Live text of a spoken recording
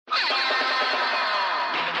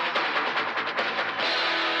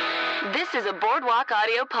This is a Boardwalk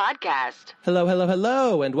Audio podcast. Hello, hello,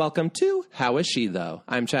 hello, and welcome to How Is She, Though?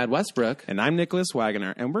 I'm Chad Westbrook. And I'm Nicholas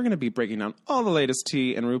Wagoner, and we're going to be breaking down all the latest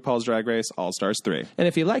tea in RuPaul's Drag Race All-Stars 3. And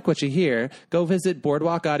if you like what you hear, go visit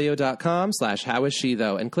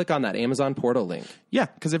boardwalkaudio.com/howisshethou and click on that Amazon portal link. Yeah,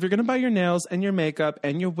 because if you're going to buy your nails and your makeup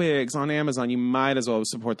and your wigs on Amazon, you might as well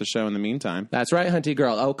support the show in the meantime. That's right, hunty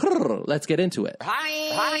girl. Oh, let's get into it.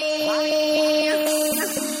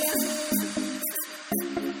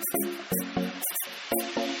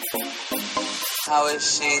 How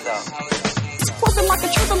is she, though?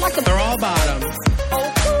 They're all bottom.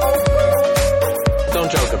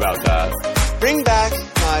 Don't joke about that. Bring back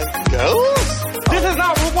my ghost? This is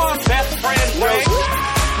not RuPaul's best friend race.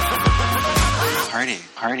 Party.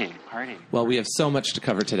 Well, we have so much to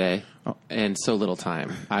cover today and so little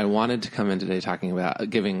time. I wanted to come in today talking about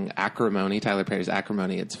giving Acrimony, Tyler Perry's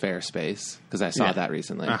Acrimony, its fair space, because I saw that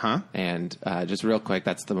recently. And just real quick,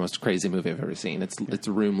 that's the most crazy movie I've ever seen. It's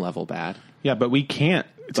room level bad. Yeah, but we can't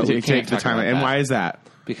take the time. And why is that?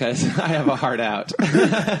 Because I have a heart out.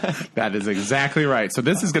 That is exactly right. So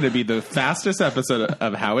this is going to be the fastest episode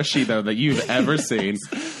of How Is She, Though, that you've ever seen,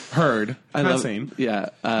 heard, seen. Yeah.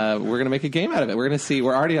 We're going to make a game out of it. We're going to see.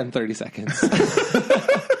 We're already on 30 seconds.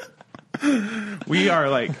 We are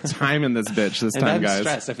like timing this bitch this time, I'm guys.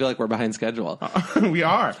 stressed. I feel like we're behind schedule. We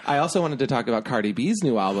are. I also wanted to talk about Cardi B's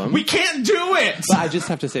new album. We can't do it! But I just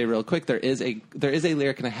have to say real quick, there is a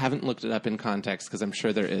lyric, and I haven't looked it up in context because I'm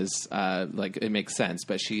sure there is, it makes sense,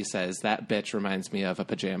 but she says, "That bitch reminds me of a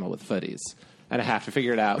pajama with footies." And I have to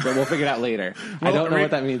figure it out, but we'll figure it out later. I don't know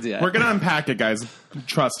what that means yet. We're going to unpack it, guys.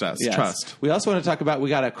 Trust us. Yes. Trust. We also want to talk about, we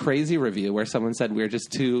got a crazy review where someone said we're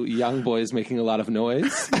just two young boys making a lot of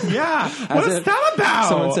noise. Yeah. What's that about?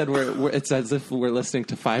 Someone said it's as if we're listening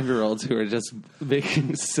to 5-year-olds who are just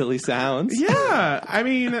making silly sounds. Yeah. I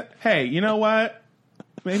mean, hey, you know what?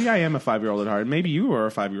 Maybe I am a 5-year-old at heart. Maybe you are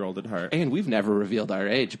a 5-year-old at heart. And we've never revealed our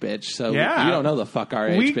age, bitch. So yeah. you don't know the fuck our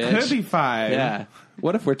age, we bitch. We could be 5. Yeah.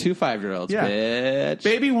 What if we're two 5-year-olds, bitch?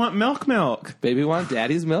 Baby want milk. Baby want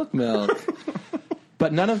daddy's milk.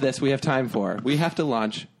 But none of this we have time for. We have to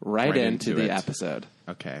launch right into the episode.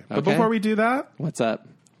 Okay. But before we do that... What's up?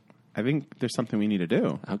 I think there's something we need to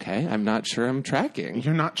do. Okay. I'm not sure I'm tracking.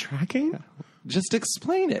 You're not tracking? Just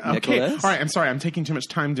explain it, okay. Nicholas. All right. I'm sorry. I'm taking too much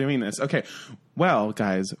time doing this. Okay. Well,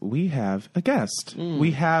 guys, we have a guest.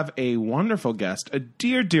 We have a wonderful guest, a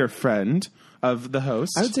dear, dear friend of the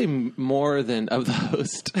host. I would say more than of the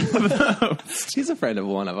host. He's a friend of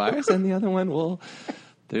one of ours, and the other one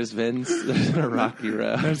there's Vince. There's a rocky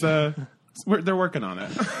road. They're working on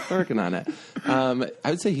it. Working on it. I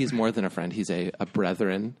would say he's more than a friend. He's a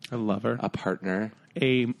brethren. A lover. A partner.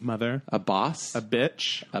 A mother. A boss. A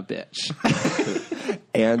bitch. A bitch.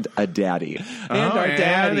 And a daddy. And our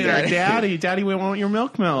daddy. Daddy, we want your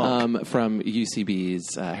milk. From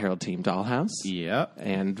UCB's Herald Team Dollhouse. Yep.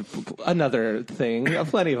 And another thing,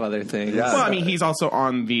 plenty of other things. Yeah. Well, I mean, he's also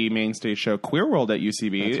on the mainstay show Queer World at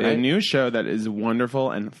UCB, That's right. A new show that is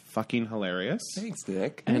wonderful and fucking hilarious. Thanks,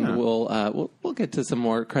 Nick. And we'll get to some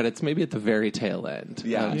more credits maybe at the very tail end.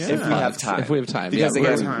 Yeah, Yeah. if we have time. If we have time. Because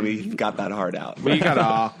Yeah, again, we've got that heart out. We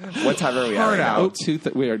got What time are we Hard at? out.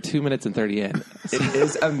 We are 2 minutes and 30 in. It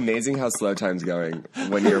is amazing how slow time's going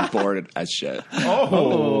when you're bored as shit.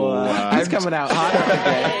 It's coming out hot out the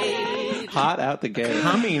gate. Hot out the gate.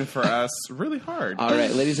 coming for us really hard. All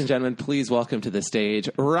right, ladies and gentlemen, please welcome to the stage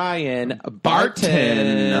Ryan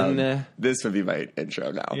Barton. This would be my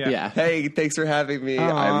intro now. Yeah. Hey, thanks for having me.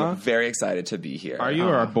 I'm very excited to be here. Are you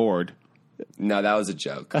or bored? No, that was a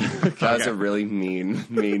joke. That was a really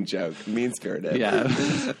mean joke. Mean-spirited. Yeah.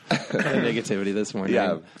 Kind of negativity this morning.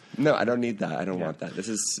 Yeah. No, I don't need that. I don't want that. This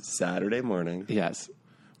is Saturday morning. Yes.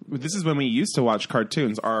 This is when we used to watch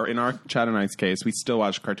cartoons. In our Chad and I's case, we still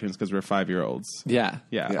watch cartoons because we're 5-year-olds. Yeah.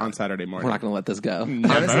 Yeah, on Saturday morning. We're not going to let this go.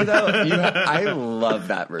 Honestly, though, I love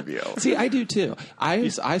that review. See, I do too. I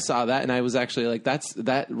saw that and I was actually like,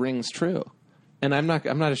 that rings true. And I'm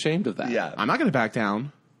not ashamed of that. Yeah. I'm not going to back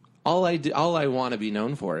down. All I want to be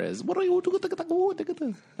known for is what do you do?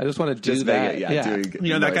 I just want to do Just that. make it, doing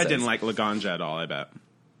You know, that guy noises. didn't like Laganja at all, I bet.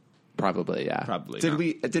 Probably, yeah. Probably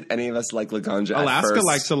Did not. Did any of us like Laganja at Alaska first?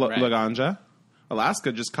 likes Right. Laganja.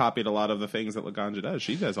 Alaska just copied a lot of the things that Laganja does.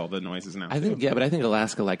 She does all the noises now. I think, too. yeah, but I think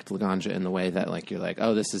Alaska liked Laganja in the way that, like, you're like,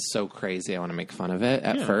 oh, this is so crazy, I want to make fun of it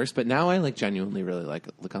at first. But now I, like, genuinely really like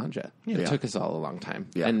Laganja. It took us all a long time.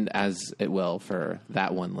 Yeah. And as it will for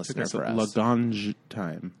that one listener It's for us. Laganja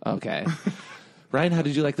time. Okay. Ryan, how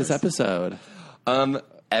did you like this episode?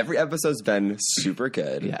 Every episode's been super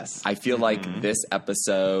good. Yes. I feel like this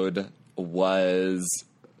episode was...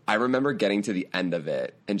 I remember getting to the end of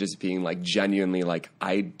it and just being like genuinely like,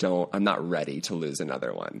 I'm not ready to lose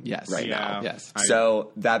another one right now. Yes.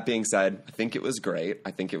 So that being said, I think it was great.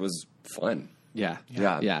 I think it was fun. Yeah.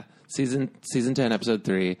 Season 10, episode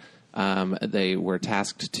 3. They were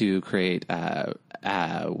tasked to create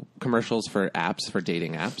commercials for apps, for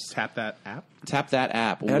dating apps. Tap that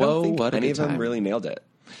app. And I don't think what a any good of them time. really nailed it.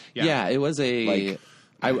 Yeah, it was a. Like-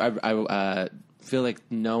 I feel like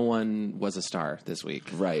no one was a star this week.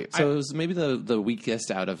 Right. So it was maybe the weakest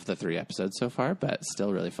out of the 3 episodes so far, but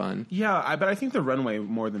still really fun. Yeah, but I think the runway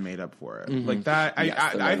more than made up for it. Like that,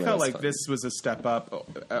 Yes, the I runway felt was like fun. this was a step up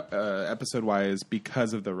episode-wise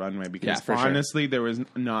because of the runway. Because for sure. honestly, there was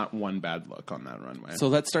not one bad look on that runway. So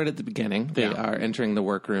let's start at the beginning. They are entering the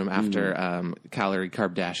workroom after Calorie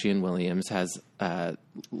Kardashian Williams has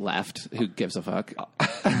left. Who gives a fuck?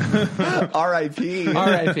 R.I.P.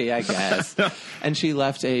 R.I.P. I guess. And she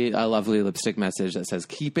left a lovely lipstick message that says,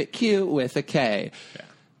 "Keep it cute" with a K. Yeah.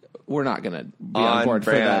 We're not going to be on board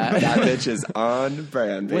brand. for that. That bitch is on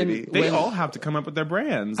brand, baby. they all have to come up with their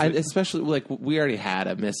brands. Especially, like, we already had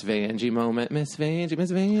a Miss Vanjie moment. Miss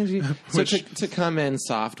Vanjie. So to come in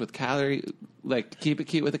soft with Calorie, like, keep it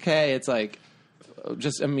cute with a K, it's like,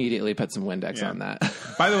 just immediately put some Windex on that.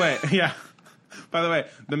 By the way,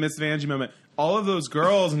 the Miss Vanjie moment. All of those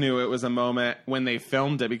girls knew it was a moment when they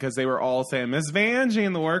filmed it because they were all saying Miss Vanjie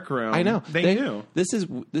in the workroom. I know. They knew. This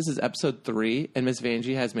is episode 3, and Miss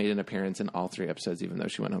Vanjie has made an appearance in all 3 episodes, even though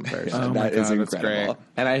she went home first. Oh my That is God, that's incredible. great.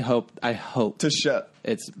 And I hope To show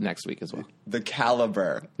it's next week as well. the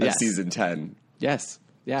caliber of Yes. season 10 Yes.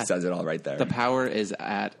 Yeah. says it all right there. The power is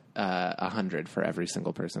at 100 for every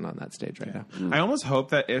single person on that stage right now. I almost hope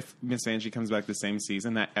that if Miss Vanjie comes back the same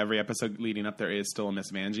season, that every episode leading up there is still a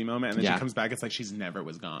Miss Vanjie moment, and then Yeah. she comes back, it's like she's never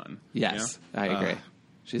was gone. Yes, You know? I agree.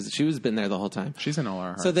 She was been there the whole time. She's in all our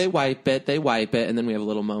hearts. So they wipe it, and then we have a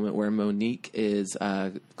little moment where Monique is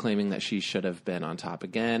claiming that she should have been on top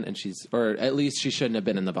again, and or at least she shouldn't have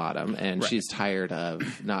been in the bottom, and she's tired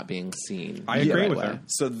of not being seen. I agree with way. her.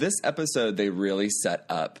 So this episode, they really set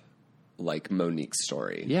up like Monique's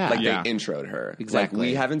story. Yeah. Like Yeah. they introed her. Exactly. Like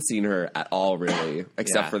we haven't seen her at all really,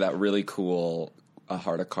 except Yeah. for that really cool A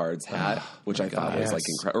Heart of Cards hat, which I thought was yes. like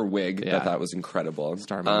incredible, or wig. Yeah. I thought was incredible.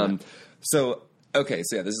 Star moment. So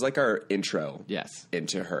this is like our intro Yes.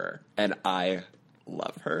 into her. And I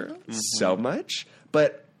love her so much.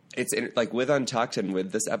 But it's like with Untucked and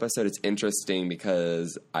with this episode, it's interesting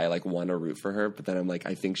because I like want to root for her, but then I'm like,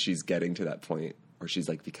 I think she's getting to that point where she's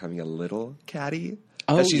like becoming a little catty.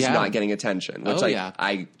 Oh, that she's yeah. not getting attention, which Oh, yeah.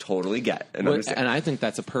 I totally get and Well, understand. and I think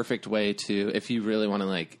that's a perfect way to, if you really want to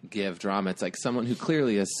like give drama, it's like someone who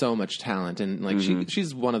clearly has so much talent, and like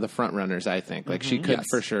she's one of the front runners. I think like she could Yes.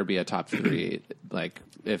 for sure be a top 3, like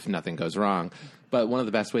if nothing goes wrong. But one of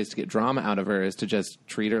the best ways to get drama out of her is to just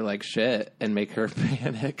treat her like shit and make her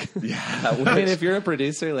panic. Yeah, I mean, if you're a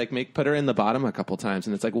producer, like put her in the bottom a couple times,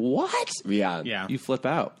 and it's like, what? yeah, Yeah. You flip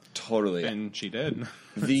out. totally. And she did.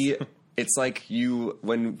 It's like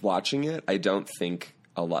when watching it, I don't think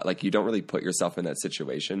a lot. Like you don't really put yourself in that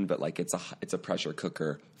situation, but like it's a pressure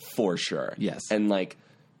cooker for sure. Yes. And like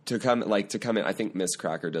to come in, I think Miss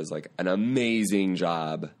Cracker does like an amazing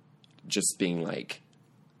job, just being like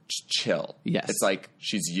chill. Yes. It's like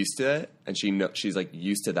she's used to it, and she's like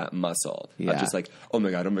used to that muscle Yeah. of just like oh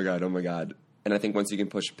my god, oh my god, oh my god. And I think once you can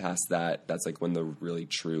push past that, that's like when the really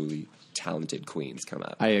truly talented queens come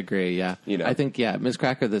out. I agree. Yeah, You know? I think Ms.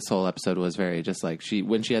 Cracker. This whole episode was very just like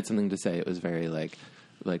when she had something to say, it was very like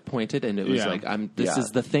pointed, and it was Yeah. like this Yeah. is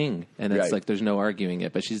the thing, and it's Right. like there's no arguing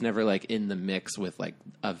it. But she's never like in the mix with like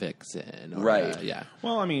a vixen, or Right. yeah.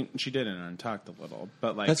 Well, I mean, she did in Untucked a little,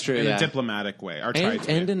 but like That's true, in yeah. a diplomatic way. Or tried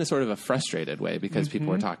to. And in a sort of a frustrated way because people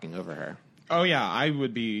were talking over her. Oh yeah, I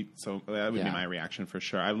would be so. That would Yeah. be my reaction for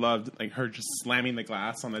sure. I loved like her just slamming the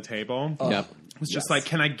glass on the table. Yep. It was just like,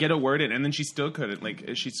 can I get a word in? And then she still couldn't. Like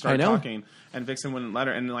she started I know. talking, and Vixen wouldn't let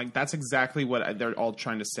her. And like that's exactly what they're all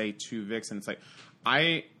trying to say to Vixen. It's like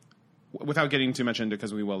without getting too much into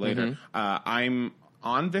because we will later. I'm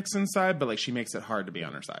on Vixen's side, but like she makes it hard to be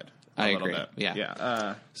on her side. I a little agree. bit. Yeah.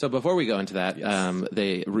 Yeah. So before we go into that,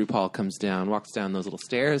 RuPaul walks down those little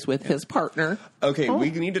stairs with his partner. Okay, we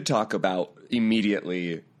need to talk about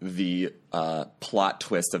immediately the plot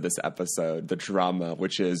twist of this episode, the drama,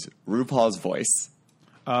 which is RuPaul's voice.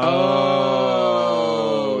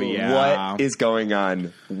 Oh yeah. What is going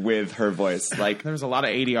on with her voice? Like, There was a lot of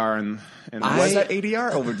ADR in was that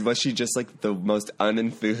ADR, or was she just like the most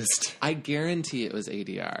unenthused? I guarantee it was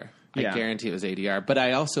ADR. I Yeah. guarantee it was ADR. But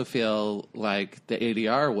I also feel like the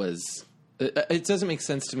ADR it doesn't make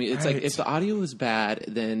sense to me. It's like Right. if the audio was bad,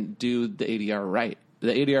 then do the ADR right.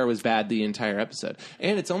 The ADR was bad the entire episode.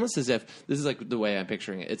 And it's almost as if, this is like the way I'm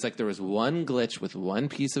picturing it, it's like there was one glitch with one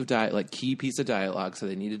piece of key piece of dialogue, so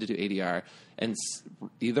they needed to do ADR, and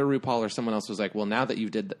either RuPaul or someone else was like, well, now that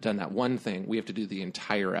you've done that one thing, we have to do the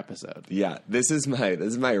entire episode. Yeah, this is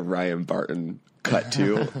my Ryan Barton cut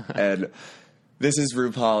too, and this is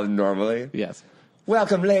RuPaul normally. Yes.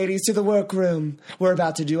 Welcome, ladies, to the workroom. We're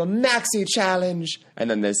about to do a maxi challenge, and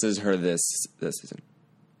then this is her. This season.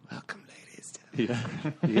 Welcome, ladies.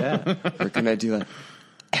 Yeah. We're gonna do a.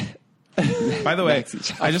 By the way,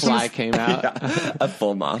 I just fly came out. A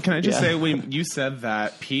full moth. Can I just say, when you said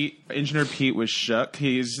that, Engineer Pete was shook.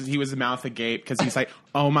 He was mouth agape because he's like,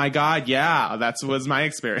 "Oh my god, yeah, that was my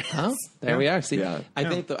experience." Oh, there we are. See, Yeah. I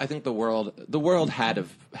think the world had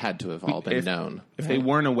to have all been known. If they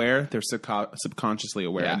weren't aware, they're subconsciously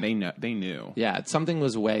aware, Yeah. and they knew. Yeah, something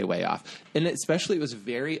was way, way off. And especially it was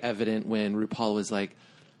very evident when RuPaul was like,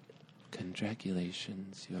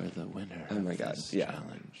 congratulations, you're the winner. Oh my God, this yeah.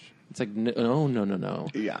 challenge. It's like, no.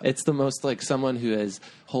 Yeah. It's the most like someone who is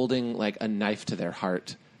holding like a knife to their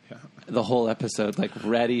heart the whole episode, like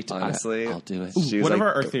ready to, Honestly, I'll do it. She was What like,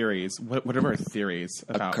 are our theories? What are our theories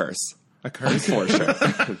about a curse. A curse? For sure.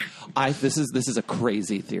 This is a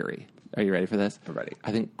crazy theory. Are you ready for this? I'm ready.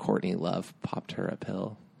 I think Courtney Love popped her a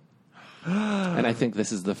pill. And I think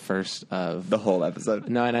this is the first of The whole episode.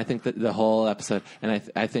 No, and I think that the whole episode, and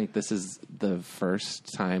I think this is the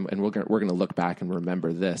first time, and we're gonna look back and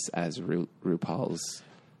remember this as RuPaul's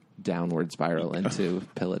downward spiral into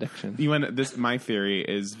pill addiction. My theory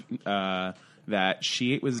is that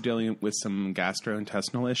she was dealing with some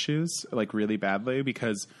gastrointestinal issues, like really badly,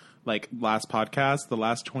 because like last podcast, the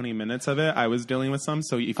last 20 minutes of it, I was dealing with some.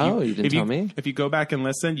 So you didn't tell me? If you go back and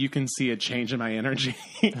listen, you can see a change in my energy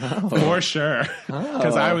for sure.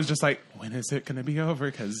 Because I was just like, when is it going to be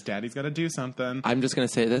over? Because Daddy's got to do something. I'm just gonna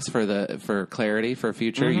say this for clarity for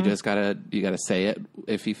future. Mm-hmm. You gotta say it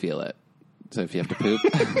if you feel it. So if you have to poop.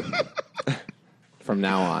 From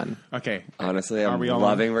now on. Okay. Honestly, I'm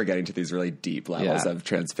loving we're getting to these really deep levels of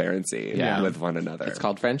transparency with one another. It's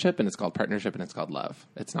called friendship, and it's called partnership, and it's called love.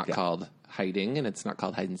 It's not called hiding, and it's not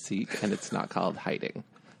called hide and seek, and it's not called hiding.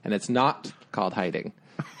 And it's not called hiding.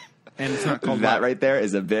 And it's not called that right there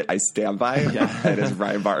is a bit I stand by, and is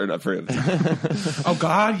Ryan Barton approved. Oh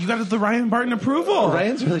God, you got the Ryan Barton approval.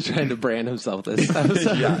 Ryan's really trying to brand himself this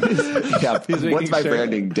episode. He's what's my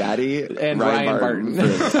branding? Daddy and Ryan Barton.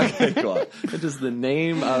 Okay, cool. It's just the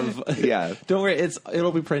name of. Yeah. Don't worry,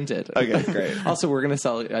 it'll be printed. Okay, great. Also, we're gonna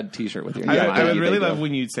sell a T-shirt with your name. I would really love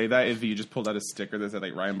when you'd say that if you just pulled out a sticker that said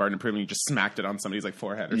like Ryan Barton approved and you just smacked it on somebody's like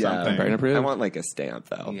forehead or something. Barton approved. I want like a stamp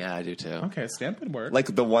though. Yeah, I do too. Okay, a stamp would work.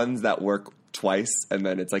 Like the ones that work twice and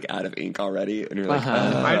then it's like out of ink already and you're like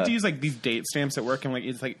I have to use like these date stamps at work and like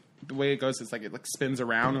it's like the way it goes it's like it like spins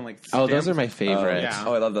around and like Oh, stamps. those are my favorite. Yeah.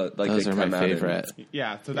 Oh, I love the like Those they are my come out and- favorite.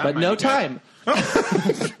 Yeah, so that But might no be good. time.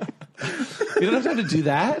 You don't have time to do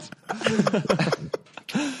that.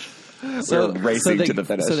 We're racing to the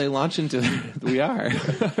finish. So they launch into. We are.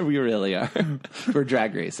 We really are. We're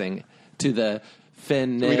drag racing to the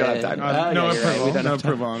finish. We don't have time. No yeah, you're right. approval. We don't No have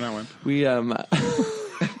time. approval on that one. We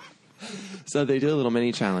So they do a little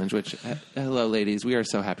mini challenge. Which, hello, ladies. We are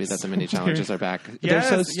so happy that the mini challenges are back. Yes,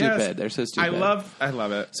 They're so stupid. yes. They're so stupid. I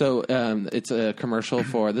love it. So it's a commercial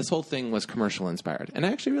for this whole thing was commercial inspired, and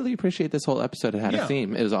I actually really appreciate this whole episode. It had a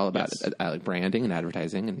theme. It was all about like branding and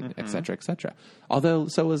advertising and et cetera, et cetera. Although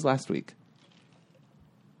so was last week.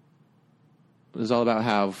 It was all about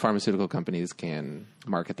how pharmaceutical companies can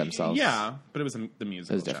market themselves. Yeah, but it was the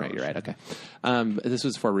music. It was different. You're right. Okay. This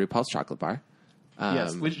was for RuPaul's Chocolate Bar.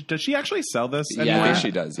 Yes. Does she actually sell this? Yeah, anywhere? I think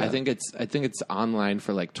she does. Yeah. I think it's online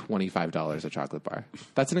for like $25 a chocolate bar.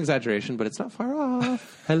 That's an exaggeration, but it's not far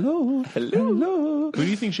off. Hello. Who do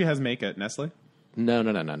you think she has make it? Nestle? No.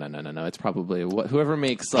 It's probably whoever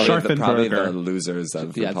makes like, probably Scharfenberger. the losers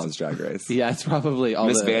of RuPaul's Drag Race. Yeah, it's probably all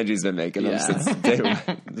Miss the. Vanjie's been making them since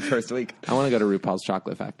the first week. I want to go to RuPaul's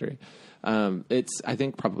Chocolate Factory. It's I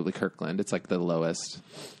think probably Kirkland. It's like the lowest.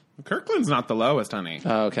 Kirkland's not the lowest, honey.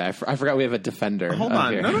 Oh, okay, I forgot we have a defender. Hold up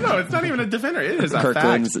on. here. No. It's not even a defender. It is a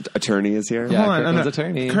Kirkland's fact. attorney is here. Yeah, Hold on, Kirkland's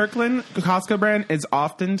attorney. Kirkland Costco brand is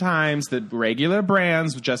oftentimes the regular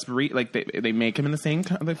brands just like they make them in the same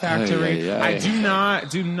factory. yeah. I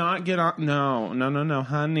do not get on. No,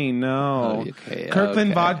 honey, no. Okay,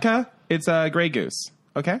 Kirkland okay. vodka. It's a Grey Goose.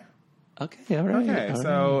 Okay. Okay, all right. Okay. all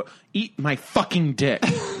So eat my fucking dick.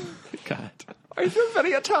 right. God. I feel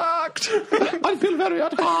very attacked. I feel very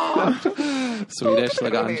attacked. Swedish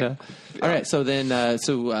Laganja. All right, so then,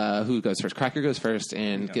 who goes first? Cracker goes first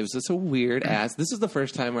and gives us a weird ass. This is the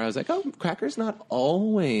first time where I was like, oh, Cracker's not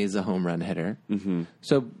always a home run hitter. Mm-hmm.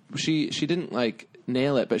 So she didn't like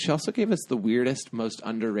nail it, but she also gave us the weirdest, most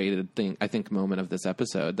underrated thing, I think, moment of this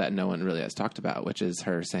episode that no one really has talked about, which is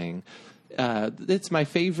her saying, it's my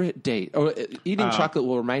favorite date. Or eating chocolate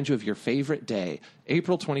will remind you of your favorite day,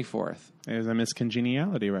 April 24th. It was a Miss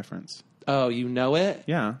Congeniality reference. Oh, you know it?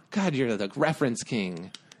 Yeah. God, you're the reference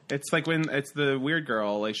king. It's like when it's the weird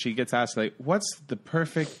girl, like she gets asked, like, what's the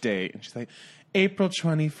perfect date? And she's like, April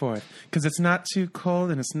 24th, because it's not too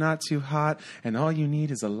cold and it's not too hot, and all you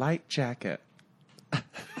need is a light jacket.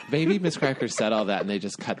 Maybe Miss Cracker said all that and they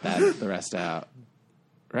just cut the rest out.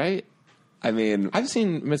 Right? I mean, I've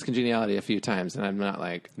seen Miss Congeniality a few times, and I'm not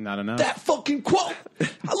like, Not enough. that fucking quote!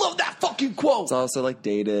 I love that fucking quote! it's also like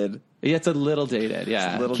dated. Yeah, it's a little dated,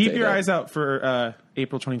 yeah. Keep your eyes out for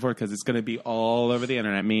April 24th, because it's going to be all over the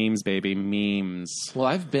internet. Memes, baby, memes. Well,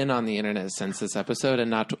 I've been on the internet since this episode, and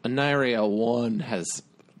not an area one has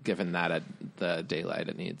given that the daylight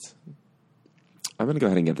it needs. I'm going to go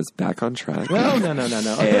ahead and get this back on track. Well, no.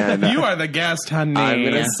 And You are the guest, honey. I'm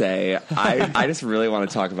going to say, I just really want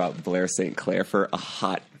to talk about Blair St. Clair for a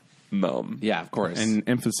hot moment. Yeah, of course. And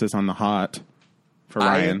emphasis on the hot for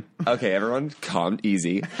Ryan. Okay, everyone, calm,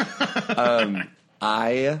 easy.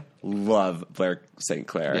 I love Blair St.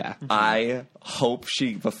 Clair. Yeah. I hope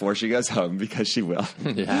before she goes home, because she will.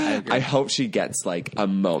 Yeah, I agree. I hope she gets like a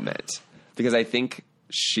moment, because I think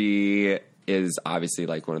she is obviously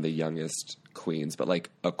like one of the youngest queens, but like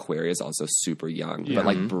Aquarius also super young, but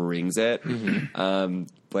like brings it.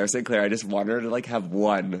 Blair St. Clair, I just want her to like have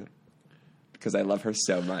one, because I love her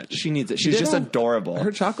so much. She needs it. She's just adorable.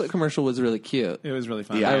 Her chocolate commercial was really cute. It was really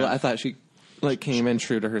fun. Yeah. I thought she like came in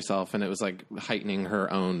true to herself, and it was like heightening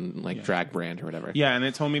her own like drag brand or whatever. Yeah, and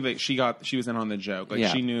it told me that she was in on the joke. Like Yeah.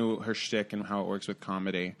 she knew her shtick and how it works with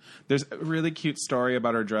comedy. There's a really cute story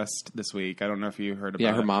about her dress this week. I don't know if you heard about it.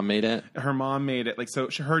 Yeah, her mom made it. Her mom made it. Like, so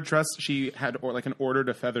her dress, she had ordered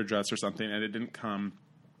a feather dress or something, and it didn't come.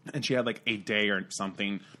 And she had like a day or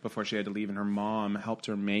something before she had to leave, and her mom helped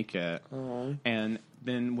her make it. Aww. And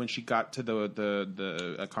then when she got to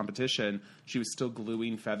the competition, she was still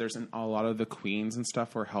gluing feathers, and a lot of the queens and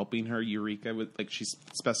stuff were helping her. Eureka, with like she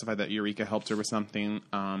specified that Eureka helped her with something.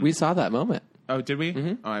 We saw that moment. Oh, did we?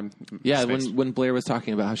 Mm-hmm. Oh, I'm Yeah, spaced. when Blair was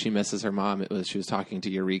talking about how she misses her mom, she was talking to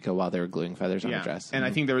Eureka while they were gluing feathers on her dress. And I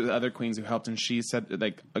think there were other queens who helped, and she said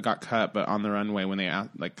like it got cut, but on the runway when they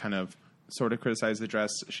like kind of sort of criticized the dress,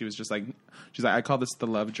 she's like, I call this the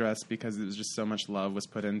love dress, because it was just so much love was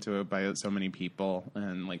put into it by so many people,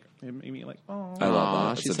 and like it made me like, oh, I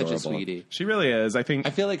love that. She's It's such a adorable. sweetie. she really is. I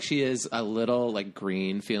feel like she is a little like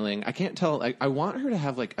green feeling. I can't tell. I want her to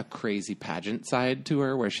have like a crazy pageant side to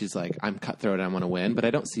her, where she's like, I'm cutthroat and I want to win, but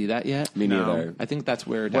I don't see that yet. Me neither. I think that's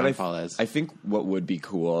where her What downfall is. I think what would be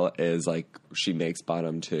cool is like she makes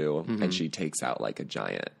bottom 2 and she takes out like a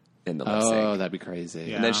giant in the lip sync. Oh, that'd be crazy.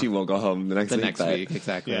 Yeah. And then she will go home the next The week. next but week,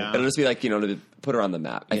 exactly. Yeah. It'll just be like, to put her on the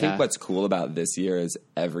map. I Yeah. think what's cool about this year is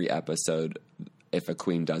every episode, if a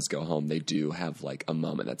queen does go home, they do have like a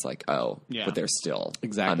moment that's like, oh, Yeah. but they're still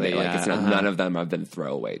Exactly, Like yeah, it's not, none of them have been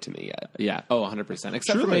throwaway to me yet. Yeah. Oh, 100%. Except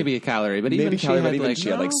for Truly. maybe a Calorie, but even Maybe she Calorie, had but even like she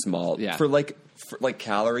had like small Yeah. for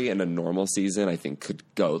Calorie in a normal season. I think could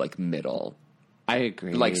go like middle. I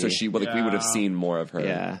agree. Like so we would have Yeah. seen more of her.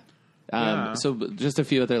 Yeah. Yeah. So just a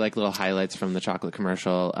few other like little highlights from the chocolate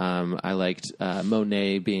commercial. I liked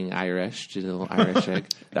Monet being Irish. She's a little Irish chick.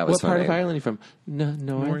 That was what part of funny. Ireland are you from?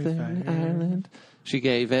 Northern Ireland. She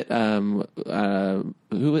gave it. God,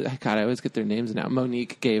 I always get their names now.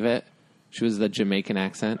 Monique gave it. She was the Jamaican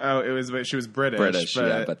accent. Oh, she was British. British,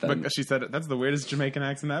 yeah, but then- she said that's the weirdest Jamaican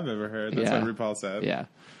accent I've ever heard. That's Yeah. what RuPaul said. Yeah.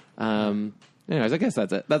 Anyways, I guess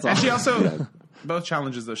that's it. That's all. And she also both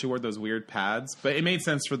challenges though. She wore those weird pads, but it made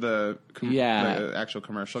sense for the actual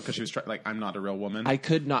commercial, because she was like, "I'm not a real woman." I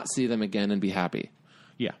could not see them again and be happy.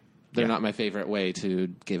 Yeah, They're not my favorite way to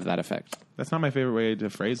give that effect. That's not my favorite way to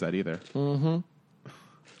phrase that either.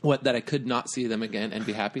 What, that I could not see them again and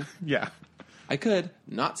be happy? Yeah. I could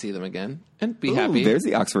not see them again and be Ooh, happy. there's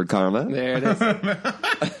the Oxford comma. There it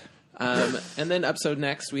is. And then episode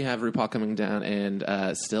next, we have RuPaul coming down and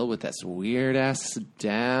still with this weird-ass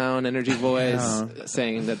down energy voice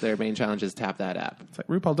saying that their main challenge is tap that app. It's like,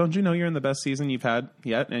 RuPaul, don't you know you're in the best season you've had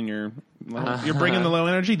yet, and you're bringing the low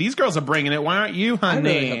energy? These girls are bringing it. Why aren't you, I honey?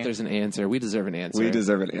 really hope there's an answer. We deserve an answer. We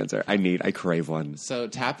deserve an answer. I crave one. So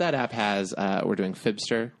Tap That App has, we're doing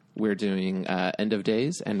Fibster, we're doing End of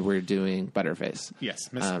Days, and we're doing Butterface.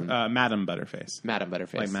 Yes, Madam Butterface. Madam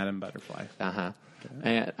Butterface. Like Madam Butterfly. Uh-huh.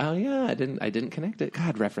 And, I didn't connect it.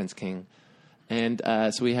 God, reference king. And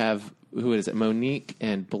so we have, who is it? Monique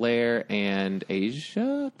and Blair and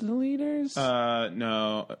Asia, the leaders?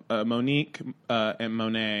 No, Monique and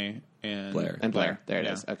Monet and Blair. And Blair. There it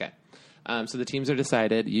Yeah. is. Okay. So the teams are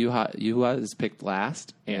decided. Yuhua is picked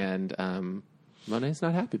last, and Monet's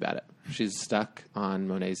not happy about it. She's stuck on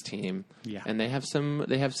Monet's team, and they have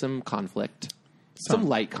some conflict, some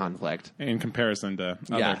light conflict in comparison to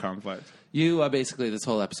other conflict. Basically, this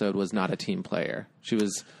whole episode was not a team player. She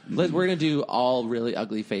was. We're going to do all really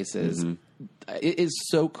ugly faces. It is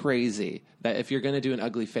so crazy that if you're going to do an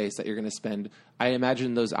ugly face, that you're going to spend. I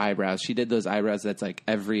imagine those eyebrows. She did those eyebrows. That's like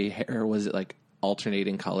every hair was like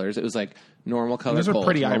alternating colors. It was like normal color Those gold, were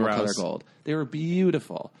pretty normal eyebrows. color gold. They were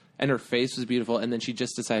beautiful, and her face was beautiful. And then she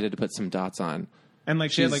just decided to put some dots on. And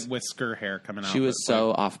like she had like whisker hair coming out. She was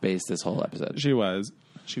so off base this whole episode. She was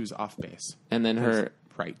off base. And then her.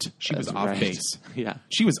 Right. She was That's off right. base. Yeah.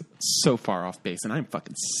 She was so far off base, and I'm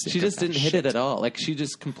fucking sick She of just that didn't hit shit. it at all. Like, she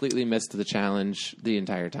just completely missed the challenge the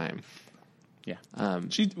entire time. Yeah.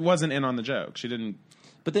 She wasn't in on the joke. She didn't.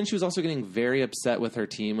 But then she was also getting very upset with her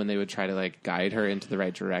team when they would try to, like, guide her into the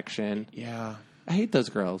right direction. Yeah. I hate those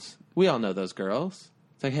girls. We all know those girls.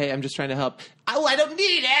 It's like, hey, I'm just trying to help. Oh, I don't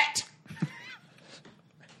need it!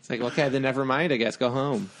 It's like, okay, then never mind, I guess. Go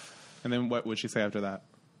home. And then what would she say after that?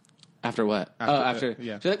 After what? After, After.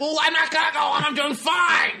 yeah. She's like, well, I'm not going to go on. I'm doing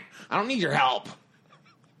fine. I don't need your help.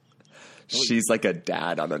 She's like a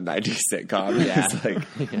dad on a 90s sitcom. Yeah. It's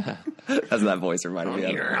like, Yeah. that's what that voice reminded me Need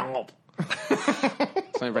of. your help.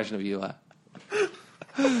 That's my impression of Eula.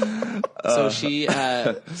 So she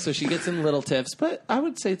gets in little tiffs, but I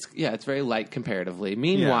would say it's very light comparatively.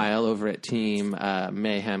 Meanwhile, over at Team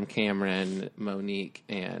Mayhem, Cameron, Monique,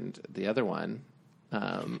 and the other one,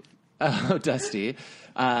 Dusty,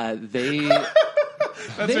 they.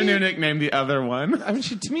 That's her new nickname, the other one. I mean,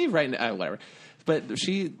 to me, right now, whatever. But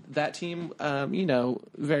that team,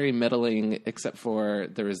 very middling, except for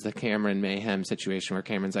there was the Cameron Mayhem situation where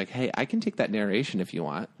Cameron's like, hey, I can take that narration if you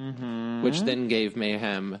want. Mm-hmm. Which then gave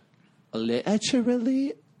Mayhem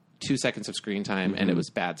literally 2 seconds of screen time, and it was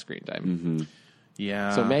bad screen time. Mm-hmm.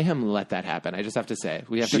 Yeah. So Mayhem let that happen. I just have to say.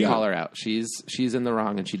 We have to call her out. She's in the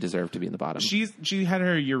wrong, and she deserved to be in the bottom. She had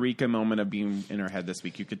her eureka moment of being in her head this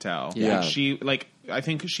week, you could tell. Yeah. I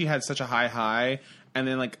think she had such a high, and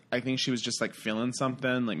then I think she was just feeling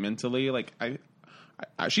something mentally.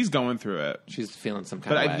 She's going through it. She's feeling some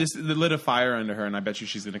kind of way. This lit a fire under her, and I bet you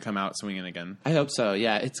she's going to come out swinging again. I hope so.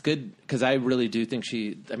 Yeah, it's good because I really do think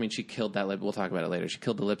she killed that lip. We'll talk about it later. She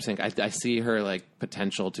killed the lip sync. I see her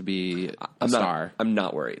potential to be a star. I'm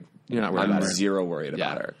not worried. You're not worried I'm about her? zero worried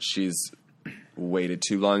about her. She's waited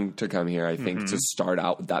too long to come here. I think to start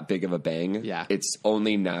out with that big of a bang. Yeah. It's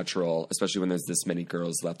only natural, especially when there's this many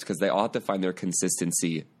girls left, because they all have to find their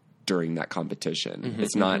consistency during that competition.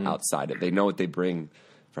 It's not outside it. They know what they bring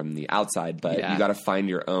from the outside, but you got to find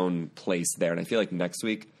your own place there. And I feel like next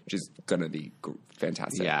week she's going to be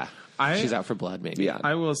fantastic. Yeah. She's out for blood, maybe. Yeah.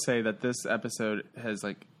 I will say that this episode has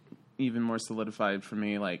even more solidified for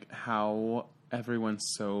me how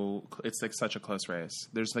everyone's it's such a close race.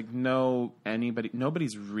 There's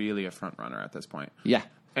nobody's really a front runner at this point. Yeah.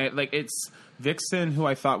 And, it's Vixen, who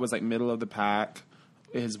I thought was middle of the pack,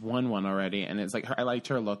 has won one already, and it's I liked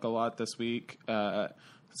her look a lot this week.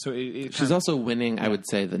 So she's also winning, I would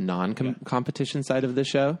say, the non-competition side of the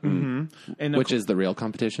show, and which is the real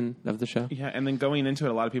competition of the show. Yeah, and then going into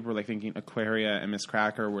it, a lot of people were thinking Aquaria and Miss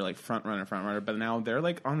Cracker were front runner, but now they're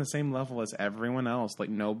on the same level as everyone else.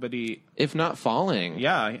 Nobody, if not falling.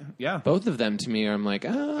 Yeah. Both of them to me are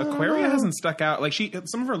Aquaria hasn't stuck out.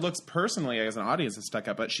 Some of her looks personally as an audience has stuck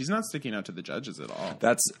out, but she's not sticking out to the judges at all.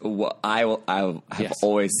 That's what I have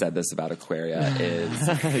always said this about Aquaria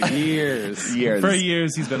is years. For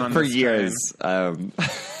years he's been on for this years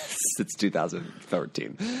since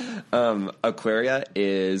 2013. Aquaria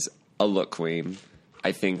is a look queen.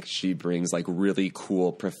 I think she brings really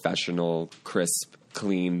cool, professional, crisp,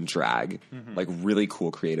 clean drag, really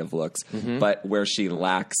cool creative looks. But where she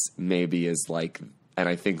lacks maybe is and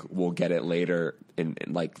I think we'll get it later in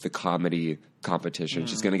the comedy competition.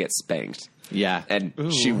 She's gonna get spanked. Yeah,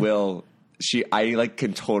 and she will. I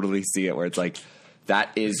can totally see it where it's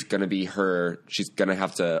that is going to be her. She's going to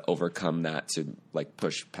have to overcome that to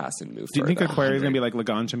push past and move. Do you think Aquaria is going to be like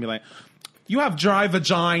Laganja and be like, "You have dry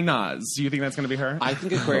vaginas"? Do you think that's going to be her? I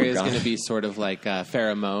think Aquaria is going to be sort of like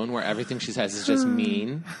Pheromone, where everything she says is just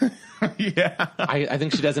mean. Yeah, I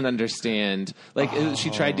think she doesn't understand.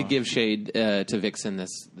 She tried to give shade to Vixen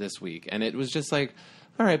this week, and it was just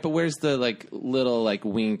all right, but where's the little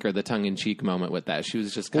wink or the tongue in cheek moment with that? She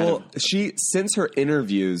was just kind of. She since her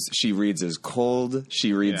interviews, she reads as cold.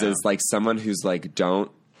 She reads as someone who's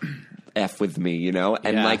don't F with me,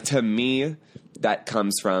 And to me, that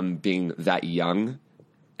comes from being that young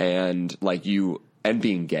and and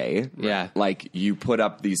being gay. Yeah. You put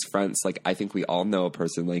up these fronts. I think we all know a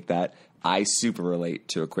person like that. I super relate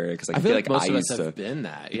to Aquaria because I feel feel like like most I of used us to have been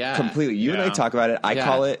that. Yeah, completely. You and I Yeah. talk about it.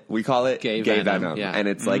 We call it Gay gay venom, venom, yeah. and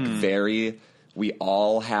it's like very. We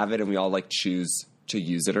all have it, and we all like choose to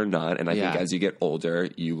use it or not. And I think as you get older,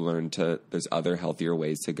 you learn there's other healthier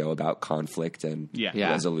ways to go about conflict and Yeah.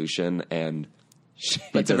 resolution. And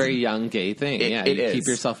but it's a very young gay thing. It you is. keep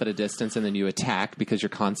yourself at a distance and then you attack because you're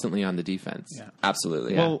constantly on the defense. Yeah.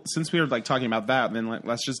 absolutely. Well, since we were like talking about that, then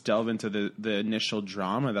let's just delve into the initial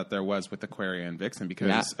drama that there was with Aquaria and Vixen,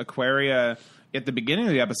 because Aquaria at the beginning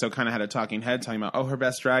of the episode kind of had a talking head talking about, her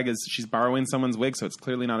best drag is she's borrowing someone's wig, so it's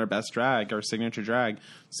clearly not her best drag or signature drag.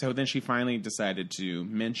 So then she finally decided to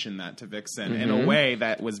mention that to Vixen in a way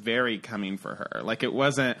that was very coming for her. Like, it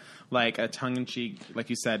wasn't like a tongue-in-cheek, like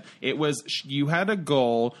you said. It was, you had a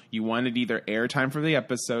goal. You wanted either airtime for the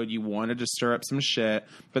episode. You wanted to stir up some shit.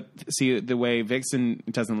 But see, the way Vixen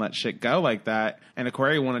doesn't let shit go like that, and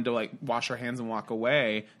Aquaria wanted to, like, wash her hands and walk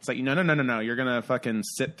away. It's like, no. You're going to fucking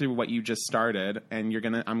sit through what you just started, and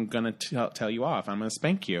I'm going to tell you off. I'm going to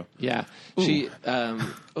spank you. Yeah. She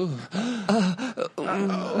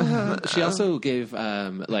she also gave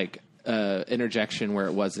interjection where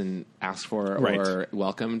it wasn't asked for or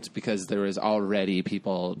welcomed, because there was already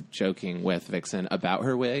people joking with Vixen about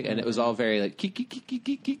her wig, and it was all very like kiki.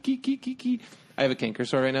 I have a canker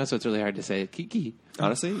sore right now, so it's really hard to say kiki.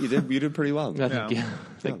 Honestly, you did pretty well. No, thank you.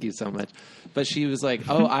 Thank you so much. But she was like,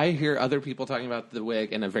 I hear other people talking about the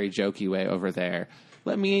wig in a very jokey way over there.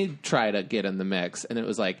 Let me try to get in the mix. And it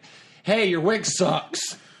was like, hey, your wig sucks.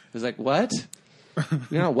 I was like, what?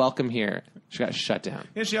 You're not welcome here. She got shut down.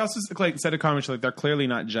 Yeah, she also said a comment, she's like, they're clearly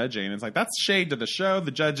not judging. It's like, that's shade to the show,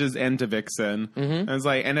 the judges, and to Vixen. And it's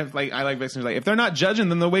like, and if I like Vixen, like, if they're not judging,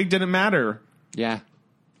 then the wig didn't matter. Yeah.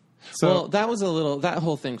 So that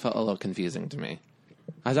whole thing felt a little confusing to me.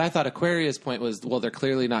 As I thought Aquaria's point was, well, they're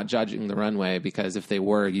clearly not judging the runway, because if they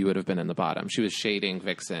were, you would have been in the bottom. She was shading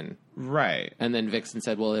Vixen. right. And then Vixen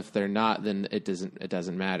said, well, if they're not, then it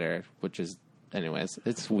doesn't matter, which is, anyways,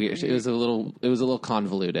 it's weird. It was a little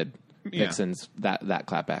convoluted, Vixen's that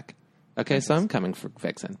clapback. Okay, so I'm coming for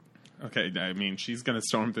Vixen. Okay, I mean, she's going to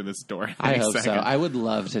storm through this door. I hope second. so. I would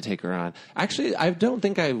love to take her on. Actually, I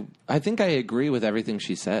think I agree with everything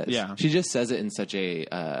she says. Yeah. She just says it in such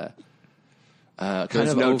a kind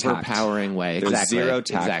There's of no tact. overpowering way. There's Exactly. zero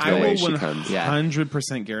tact Exactly. the I way will she comes.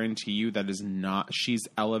 100% guarantee you that is not, she's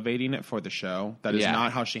elevating it for the show. That is Yeah.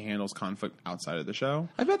 not how she handles conflict outside of the show.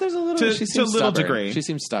 I bet there's a little. To she a seems little stubborn. degree. She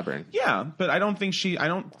seems stubborn. Yeah, but I don't think she's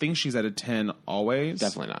at a 10 always.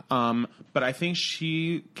 Definitely not. But I think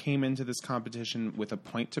she came into this competition with a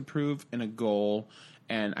point to prove and a goal,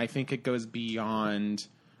 and I think it goes beyond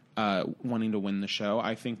wanting to win the show.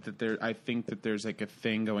 I think that there's like a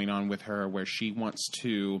thing going on with her where she wants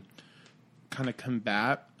to kind of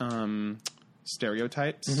combat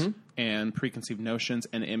stereotypes and preconceived notions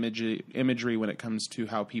and imagery when it comes to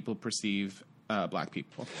how people perceive black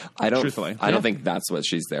people. Truthfully, I don't think that's what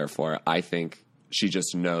she's there for. I think she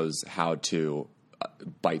just knows how to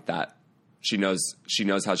bite that. She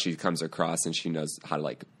knows how she comes across, and she knows how to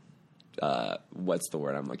like. What's the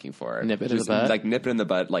word I'm looking for? Nip it in the bud? Like nip it in the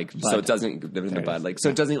bud, like so it doesn't nip it in the bud, like so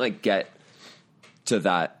it doesn't like get to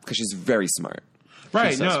that, because she's very smart.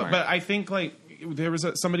 right? so No, smart. but I think like there was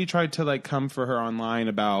somebody tried to like come for her online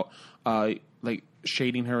about like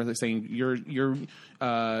shading her, like saying you're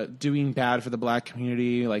doing bad for the black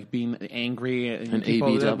community, like being angry and people,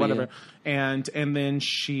 ABW. whatever. And then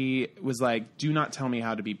she was like, "Do not tell me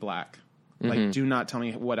how to be black. Like, do not tell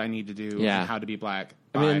me what I need to do Yeah. and how to be black."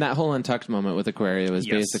 I mean, that whole Untucked moment with Aquaria was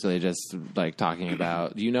Yes. basically just like talking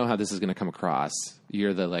about, you know how this is going to come across.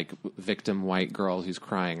 You're the like victim white girl who's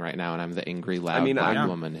crying right now, and I'm the angry loud black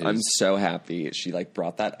woman who's. I'm so happy she like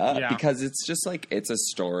brought that up, Yeah. because it's just like it's a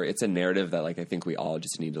story, it's a narrative that like I think we all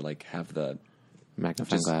just need to like have the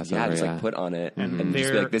magnifying glass. yeah, over, just like put on it and just be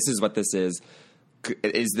There- like, this is what this is.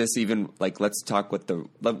 Is this even like? Let's talk what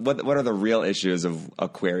what are the real issues of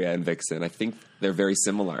Aquaria and Vixen? I think they're very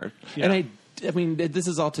similar. And I mean, this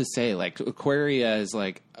is all to say, like, Aquaria is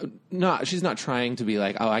like, she's not trying to be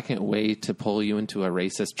like, oh, I can't wait to pull you into a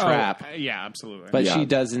racist trap. Yeah, absolutely. But Yeah. she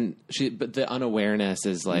doesn't. But the unawareness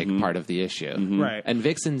is like part of the issue, Right. And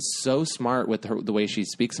Vixen's so smart with the way she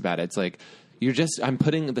speaks about it. It's like I'm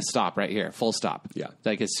putting the stop right here, full stop. Yeah.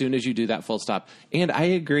 Like as soon as you do that full stop, and I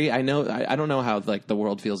agree. I know. I don't know how like the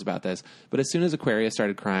world feels about this, but as soon as Aquaria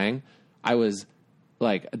started crying, I was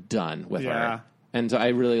like done with Yeah. her. And so I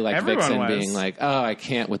really liked Everyone Vixen was. being like, "Oh, I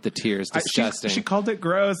can't with the tears, disgusting." She called it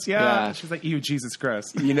gross. Yeah. She's like, "Ew, Jesus,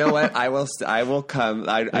 gross." You know what? I will come.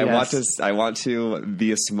 I want to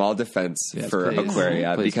be a small defense for please.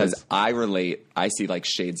 Aquaria Please, because please. I relate. I see like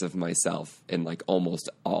shades of myself in like almost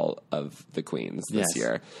all of the queens this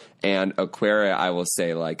year. And Aquaria, I will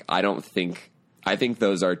say, like, I think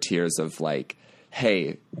those are tears of like,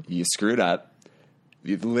 hey, you screwed up.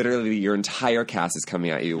 Literally, your entire cast is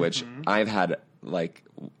coming at you, which I've had. Like,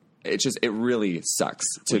 it really sucks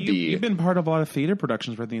to be. You've been part of a lot of theater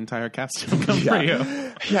productions where the entire cast will come for you.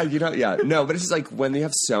 No, but it's just like when you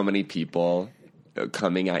have so many people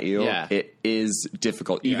coming at you, it is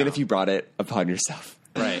difficult, even if you brought it upon yourself.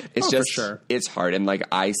 Right. It's for just, sure. It's hard. And like,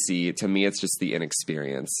 to me, it's just the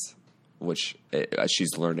inexperience, which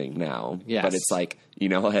she's learning now. Yes. But it's like, you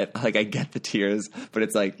know what? Like, I get the tears, but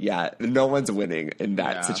it's like, no one's winning in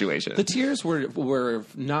that situation. The tears were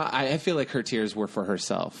not. I feel like her tears were for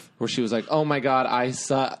herself, where she was like, "Oh my God, I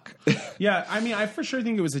suck." Yeah, I mean, I for sure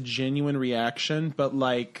think it was a genuine reaction, but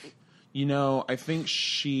like, you know, I think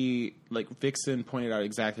Vixen pointed out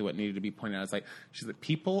exactly what needed to be pointed out. It's like, she's like,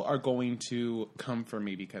 people are going to come for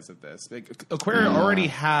me because of this. Like, Aquaria already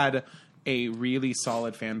had a really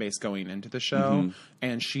solid fan base going into the show,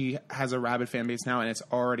 and she has a rabid fan base now, and it's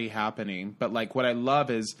already happening. But like, what I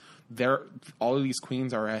love is all of these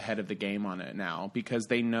queens are ahead of the game on it now because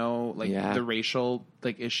they know the racial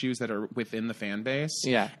issues that are within the fan base.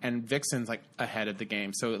 Yeah. And Vixen's like ahead of the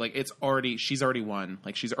game. So like she's already won.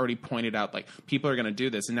 Like she's already pointed out like people are going to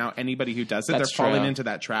do this, and now anybody who does it, That's they're falling true. into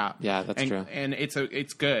that trap. Yeah, that's true. And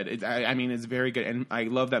it's good. I mean, it's very good. And I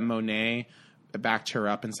love that Monet backed her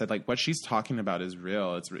up and said like what she's talking about is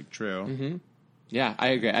real. It's really true. Mm-hmm. Yeah,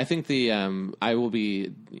 I agree. I think I will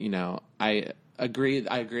be, I agree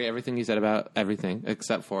everything you said about everything,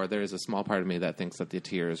 except for there is a small part of me that thinks that the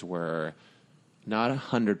tears were not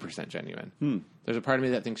 100% genuine. There's a part of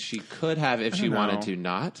me that thinks she could have if she wanted to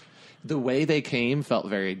not. The way they came felt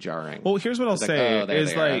very jarring. Well, here's what I'll say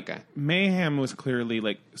is okay. Mayhem was clearly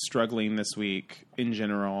like struggling this week in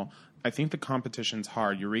general. I think the competition's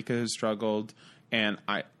hard. Eureka has struggled, and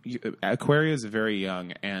Aquaria is very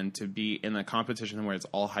young, and to be in a competition where it's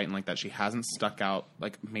all heightened like that, she hasn't stuck out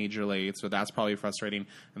like majorly, so that's probably frustrating.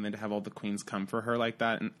 And then to have all the queens come for her like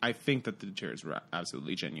that, and I think that the tears were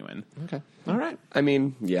absolutely genuine. Okay, all right. I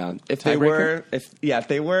mean, yeah, if they were, like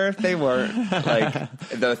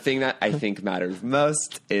the thing that I think matters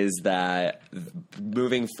most is that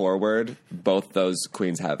moving forward, both those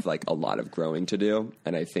queens have like a lot of growing to do,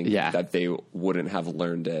 and I think that they wouldn't have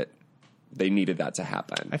learned it. They needed that to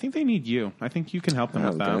happen. I think they need you. I think you can help them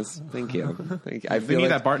with that. Guys, thank you. I feel need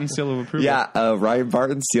that Barton seal of approval. Yeah, Ryan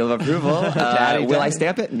Barton seal of approval. Will I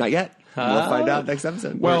stamp it? Not yet. We'll find out next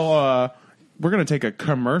episode. Well, we're going to take a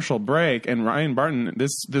commercial break, and Ryan Barton,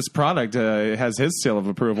 this product has his seal of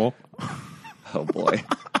approval. Oh boy.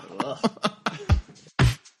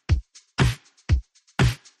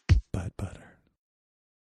 Butter.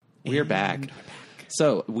 We're back.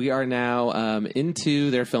 So we are now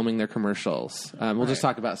into their filming their commercials. We'll just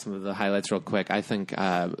talk about some of the highlights real quick. I think one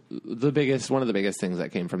of the biggest things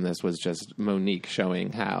that came from this was just Monique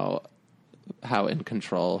showing how in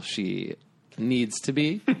control she needs to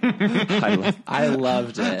be. I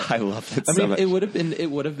loved it. I loved it so much. It would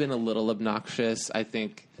have been a little obnoxious. I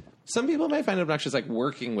think some people might find it obnoxious, like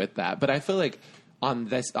working with that, but I feel like on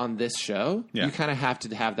this show, you kind of have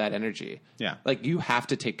to have that energy. Yeah. Like, you have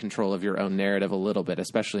to take control of your own narrative a little bit,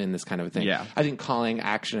 especially in this kind of a thing. Yeah. I think calling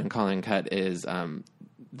action and calling cut is,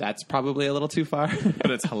 that's probably a little too far.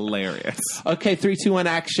 But it's hilarious. Okay, 3, 2, 1,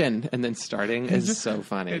 action. And then starting is so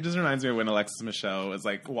funny. It just reminds me of when Alexis Michelle was,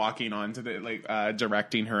 like, walking on to the,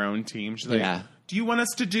 directing her own team. She's like, do you want us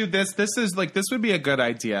to do this? This would be a good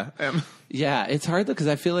idea. Yeah, it's hard though, because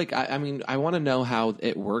I feel like I want to know how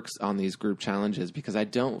it works on these group challenges, because I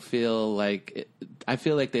don't feel like I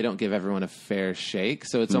feel like they don't give everyone a fair shake.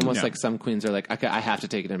 So it's almost like some queens are like, okay, I have to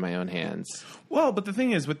take it in my own hands. Well, but the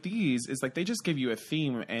thing is with these is like they just give you a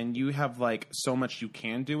theme and you have like so much you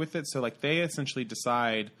can do with it. So like they essentially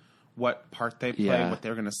decide what part they play, what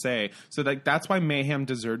they're going to say. So like that's why Mayhem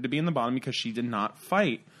deserved to be in the bottom, because she did not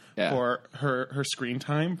fight for her screen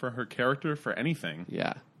time, for her character, for anything.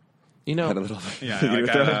 Yeah. You know, had a little,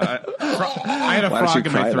 I had a frog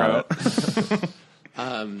in my throat.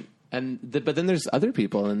 But then there's other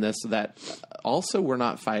people in this that also were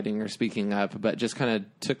not fighting or speaking up, but just kind of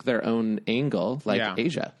took their own angle, like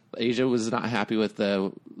Asia. Asia was not happy with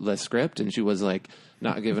the script, and she was like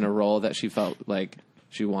not given a role that she felt like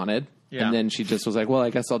she wanted. Yeah. And then she just was like, well, I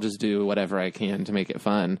guess I'll just do whatever I can to make it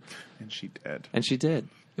fun. And she did. And she did.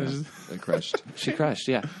 crushed. She crushed,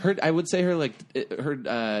 yeah. I would say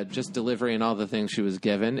her just delivery and all the things she was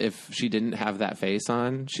given. If she didn't have that face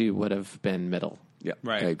on, she would have been middle. Yeah,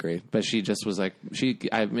 Right. I agree. But she just was like she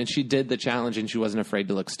did the challenge and she wasn't afraid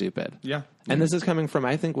to look stupid. Yeah. And this is coming from,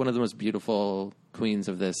 I think, one of the most beautiful queens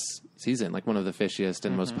of this season, like one of the fishiest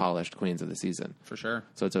and most polished queens of the season. For sure.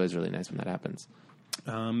 So it's always really nice when that happens.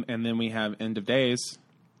 And then we have End of Days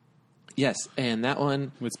Yes, and that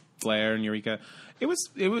one, with Blair and Eureka. It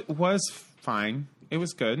was fine. It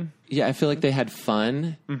was good. yeah, I feel like they had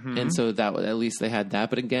fun, and so that at least they had that.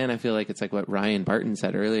 But again, I feel like it's like what Ryan Barton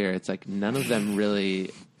said earlier. It's like none of them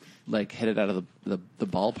really like hit it out of the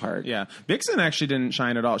ballpark. Yeah. Vixen actually didn't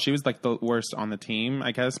shine at all. She was like the worst on the team,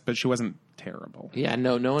 I guess, but she wasn't terrible. Yeah,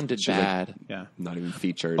 no one did bad. Yeah. Not even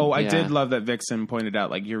featured. Oh, I Yeah. did love that Vixen pointed out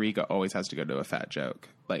like Eureka always has to go to a fat joke.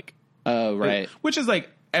 Like, Oh, right. which is like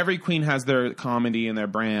every queen has their comedy and their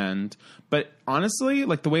brand, but honestly,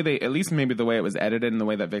 like the way at least maybe the way it was edited and the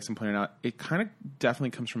way that Vixen pointed out, it kind of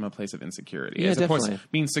definitely comes from a place of insecurity. Yeah, as opposed definitely. to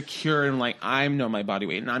being secure and like, I know my body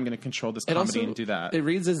weight and I'm going to control this comedy and do that. It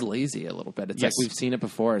reads as lazy a little bit. It's Yes. like we've seen it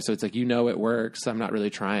before, so it's like it works. I'm not really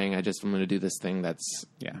trying. I'm going to do this thing that's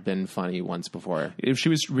Yeah. been funny once before. If she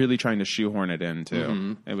was really trying to shoehorn it in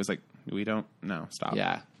too, it was like, stop.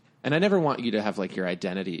 Yeah, and I never want you to have like your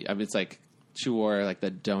identity. I mean, it's like she wore like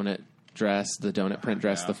the donut print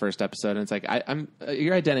dress the first episode, and it's like I'm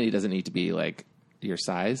your identity doesn't need to be like your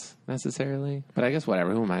size necessarily, but I guess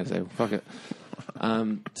whatever. Who am I to say? Fuck it.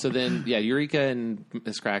 So then, yeah, Eureka and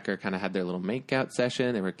Miss Cracker kind of had their little make-out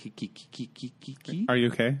session. They were kiki. Are you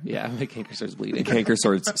okay? Yeah, my canker starts bleeding. Canker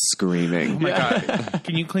starts screaming. Oh my God.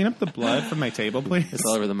 Can you clean up the blood from my table, please? It's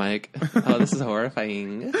all over the mic. Oh, this is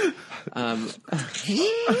horrifying.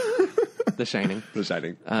 The Shining. The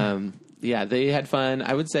Shining. Yeah, they had fun.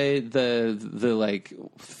 I would say the like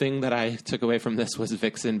thing that I took away from this was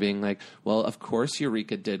Vixen being like, "Well, of course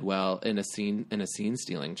Eureka did well in a scene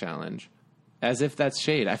stealing challenge," as if that's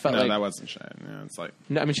shade. I felt No, like that wasn't shade. Yeah, it's like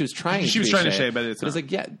no, I mean she was trying. She was be trying to shade, but it's not.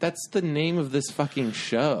 like, yeah, that's the name of this fucking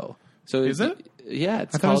show. So Is it? Yeah,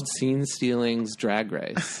 it's thought it called was- Scene Stealing's Drag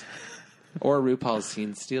Race, or RuPaul's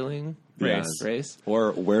Scene Stealing Race.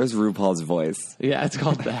 Or where's RuPaul's voice? Yeah, it's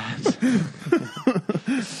called that.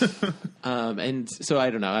 And so I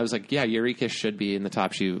don't know. I was like, yeah, Eureka should be in the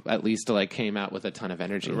top. She at least like came out with a ton of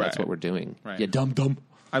energy. That's Right. what we're doing. Right. Yeah, dumb.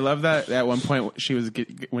 I love that at one point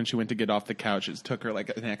when she went to get off the couch, it took her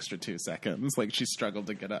like an extra 2 seconds. Like she struggled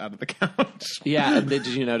to get out of the couch. Yeah, and did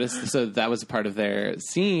you notice? So that was a part of their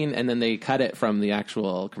scene, and then they cut it from the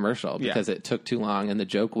actual commercial because it took too long, and the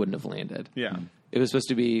joke wouldn't have landed. Yeah. It was supposed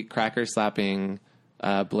to be Cracker slapping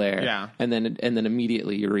Blair, Yeah. and then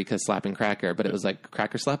immediately Eureka slapping Cracker, but it was like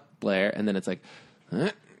Cracker slap Blair, and then it's like,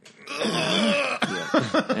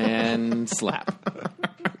 and slap.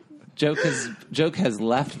 Joke has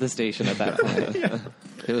left the station at that point.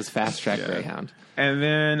 It was Fast Track Greyhound. And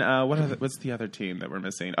then what's the other team that we're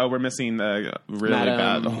missing? Oh, we're missing the really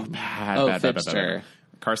bad. Fibster.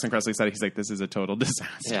 Carson Kressley said he's like, this is a total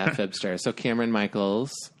disaster. Yeah, Fibster. So Cameron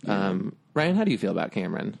Michaels. Ryan, how do you feel about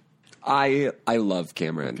Cameron? I love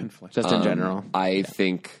Cameron. Just in general. I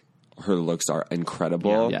think her looks are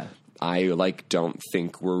incredible. Yeah. I don't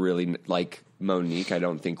think we're really like Monique. I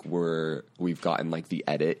don't think we've gotten like the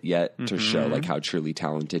edit yet to show like how truly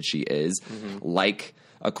talented she is. Like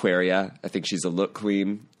Aquaria, I think she's a look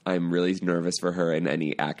queen. I'm really nervous for her in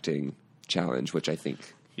any acting challenge, which I think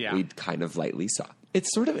we kind of lightly saw.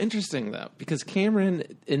 It's sort of interesting though, because Cameron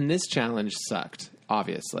in this challenge sucked.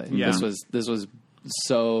 Obviously, Yeah. This was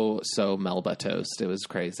so Melba toast. It was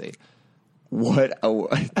crazy. What?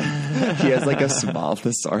 He has like a small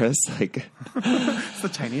thesaurus. Like It's the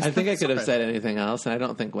tiniest. I think I could have said anything else, and I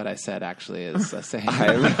don't think what I said actually is a saying.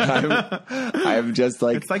 I'm just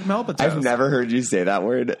like It's like Melba toast. I've never heard you say that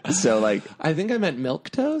word. So like I think I meant milk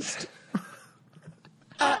toast.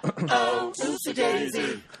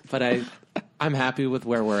 But I'm happy with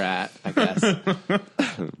where we're at, I guess.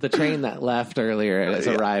 The train that left earlier has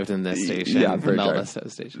arrived in this station. Yeah, for Melba sure.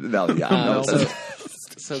 station. no, yeah.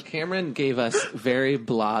 So Cameron gave us very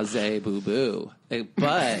blasé boo-boo.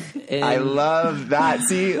 But I love that.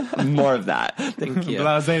 See, more of that. Thank you.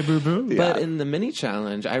 Blase boo boo. But in the mini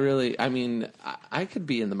challenge, I could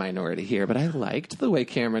be in the minority here, but I liked the way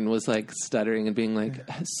Cameron was like stuttering and being like,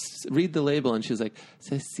 read the label. And she was like,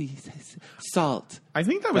 salt. I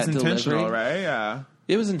think that was That intentional, delivery. right? Yeah.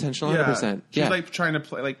 It was intentional, 100%. She's Yeah. like trying to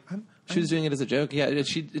play like. She was doing it as a joke. Yeah, and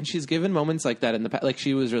she's given moments like that in the past. Like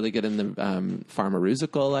she was really good in the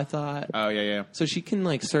Pharmarusical, I thought. Oh yeah. So she can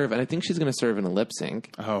like serve, and I think she's going to serve in a lip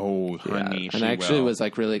sync. Oh honey, And I actually was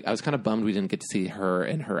like really, I was kind of bummed we didn't get to see her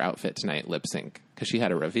in her outfit tonight lip sync because she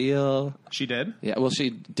had a reveal. She did? Yeah, well,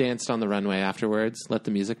 she danced on the runway afterwards, let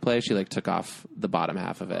the music play. She, like, took off the bottom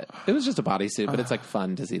half of it. It was just a bodysuit, but it's, like,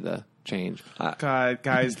 fun to see the change. God,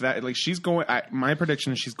 guys, that like she's going. My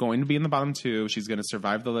prediction is she's going to be in the bottom 2. She's going to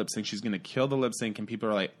survive the lip sync. She's going to kill the lip sync, and people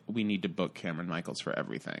are like, "We need to book Cameron Michaels for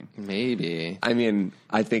everything." Maybe. I mean,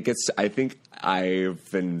 I think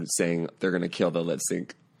I've been saying they're going to kill the lip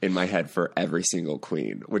sync in my head for every single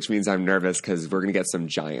queen, which means I'm nervous because we're going to get some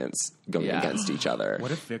giants going against each other. What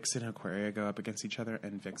if Vixen and Aquaria go up against each other,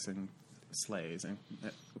 and Vixen slays, and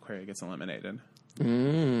Aquaria gets eliminated?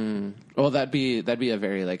 Well, that'd be a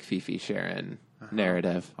very, like, Fifi Sharon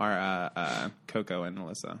narrative. Or Coco and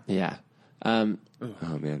Melissa. Yeah. Oh,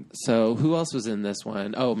 man. So who else was in this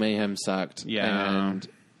one? Oh, Mayhem sucked. Yeah. And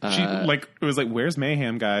It was like, where's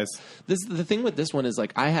Mayhem, guys? the thing with this one is,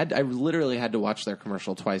 like, I literally had to watch their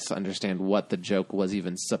commercial twice to understand what the joke was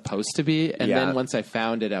even supposed to be. And then once I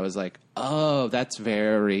found it, I was like, oh, that's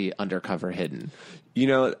very undercover hidden. You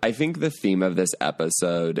know, I think the theme of this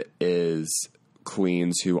episode is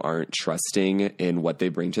queens who aren't trusting in what they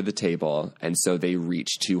bring to the table, and so they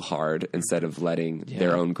reach too hard instead of letting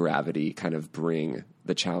their own gravity kind of bring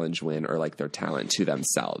the challenge win or, like, their talent to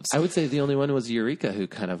themselves. I would say the only one was Eureka, who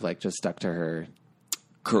kind of, like, just stuck to her.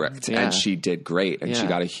 Correct. Yeah. And she did great, and she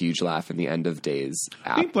got a huge laugh in the end of Days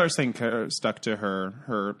app. I think Blair St. Clair stuck to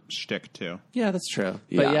her shtick too. Yeah, that's true.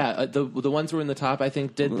 Yeah. But the ones who were in the top, I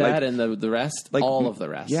think, did that, and the rest, like, all of the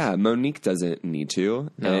rest. Yeah, Monique doesn't need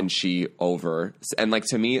to, and she and, like,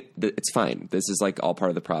 to me, it's fine. This is, like, all part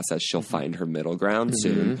of the process. She'll find her middle ground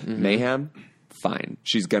soon. Mayhem, fine.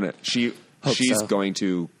 She's going to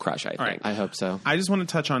crush, I think. right. I hope so. I just want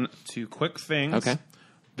to touch on 2 quick things. Okay.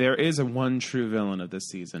 There is a one true villain of this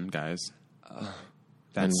season, guys.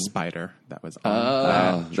 That spider that was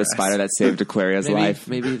on The spider that saved Aquaria's life.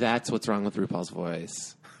 Maybe that's what's wrong with RuPaul's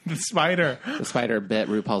voice. the spider. The spider bit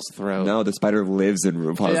RuPaul's throat. No, the spider lives in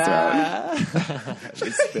RuPaul's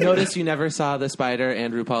throat. Notice you never saw the spider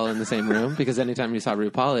and RuPaul in the same room, because anytime you saw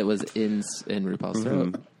RuPaul, it was in RuPaul's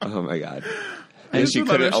throat. Oh, my God. I And just she love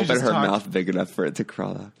couldn't that she open just her talked. mouth big enough for it to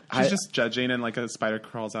crawl out. She's just judging, and like a spider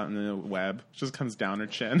crawls out in the web, just comes down her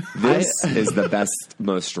chin. This is the best,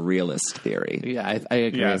 most realist theory. Yeah, I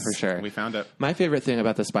agree Yes, for sure. we found it. My favorite thing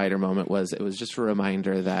about the spider moment was it was just a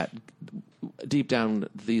reminder that deep down,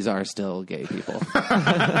 these are still gay people.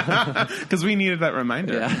 Because we needed that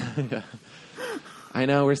reminder. Yeah. I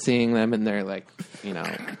know we're seeing them in their, like, you know,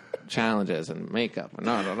 challenges and makeup and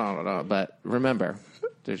no. But remember,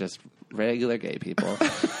 they're just regular gay people.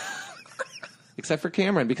 Except for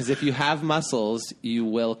Cameron, because if you have muscles, you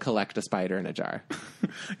will collect a spider in a jar.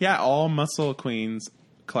 Yeah, all muscle queens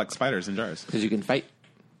collect spiders in jars. Because you can fight.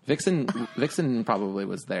 Vixen probably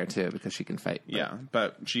was there too because she can fight. Yeah,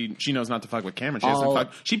 but she knows not to fuck with Cameron.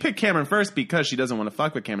 She picked Cameron first because she doesn't want to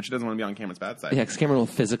fuck with Cameron. She doesn't want to be on Cameron's bad side. Yeah, because Cameron will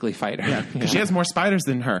physically fight her. Yeah, because she has more spiders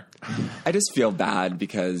than her. I just feel bad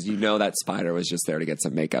because that spider was just there to get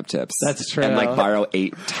some makeup tips. That's true. And, like, borrow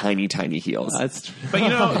 8 tiny, tiny heels. That's true.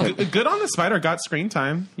 But, good on the spider. Got screen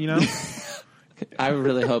time, I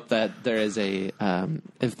really hope that there is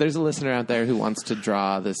if there's a listener out there who wants to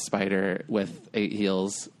draw this spider with 8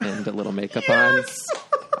 heels and a little makeup on,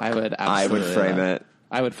 I would absolutely frame it.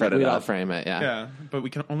 I would frame it. We'd all frame it, Yeah, but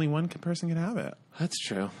only one person can have it. That's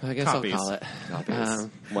true. I guess Copies. I'll call it.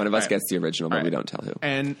 One of us right. gets the original, but Right. we don't tell who.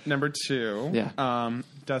 And number 2, Yeah.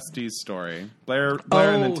 Dusty's story. Blair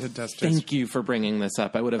and then Dusty's. Thank you for bringing this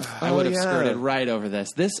up. I would have skirted right over this.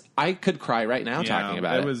 I could cry right now talking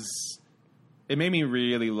about it. It made me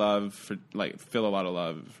really feel a lot of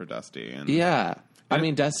love for Dusty. And Yeah. I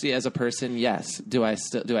mean, Dusty as a person, yes. Do I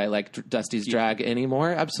like Dusty's drag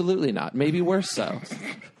anymore? Absolutely not. Maybe worse so.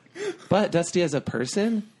 But Dusty as a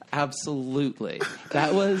person, absolutely.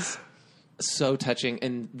 That was so touching.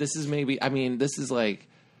 And this is like,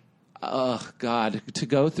 oh God, to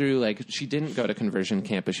go through, like, she didn't go to conversion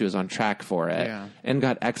camp, but she was on track for it and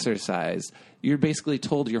got exercise. You're basically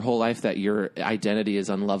told your whole life that your identity is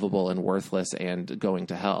unlovable and worthless and going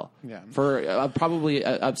to hell. Yeah. For probably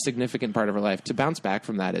a significant part of her life. To bounce back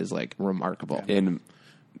from that is, like, remarkable. And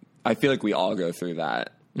I feel like we all go through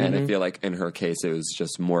that. And I feel like in her case, it was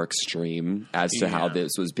just more extreme as to how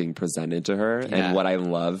this was being presented to her. Yeah. And what I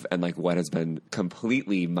love and, like, what has been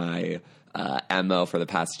completely my MO for the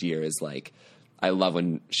past year is, like, I love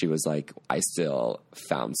when she was like, I still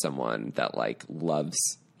found someone that, like, loves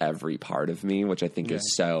every part of me, which I think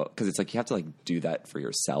is so, because it's like you have to, like, do that for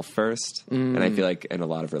yourself first. And I feel like in a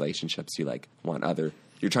lot of relationships, you, like,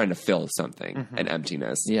 you're trying to fill something, an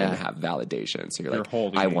emptiness, and have validation. So you're like,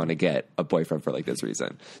 I want to get a boyfriend for, like, this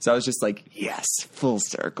reason. So I was just like, yes, full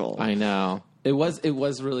circle. I know. It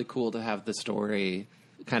was really cool to have the story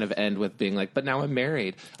kind of end with being like, but now I'm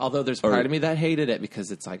married. Although there's part of me that hated it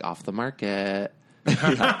because it's like off the market.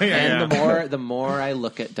 The more I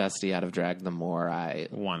look at Dusty out of drag, the more I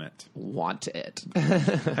want it.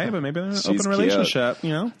 Hey, but maybe they're in an open relationship,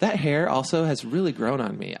 you know? That hair also has really grown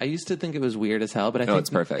on me. I used to think it was weird as hell, but I think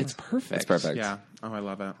it's perfect. It's perfect. It's perfect. Yeah. Oh, I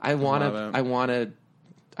love it. I want it.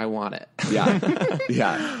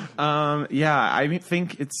 Yeah. Yeah. I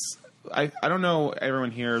think it's. I don't know. Everyone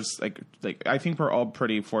here's like I think we're all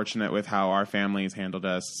pretty fortunate with how our families handled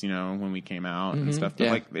us, you know, when we came out and stuff. But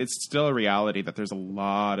like, it's still a reality that there's a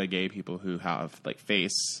lot of gay people who have like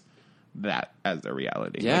face that as their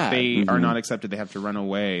reality. Yeah, like, they are not accepted. They have to run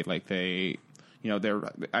away. Like they, you know,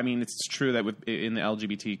 I mean, it's true that in the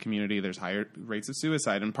LGBT community, there's higher rates of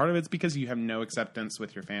suicide, and part of it's because you have no acceptance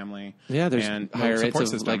with your family. Yeah, there's higher rates of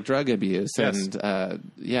system. like drug abuse and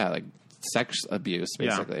like sex abuse,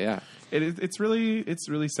 basically. Yeah. It's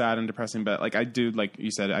really sad and depressing, but like I do, like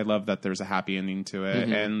you said, I love that there's a happy ending to it,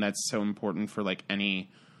 and that's so important for like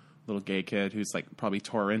any little gay kid who's like probably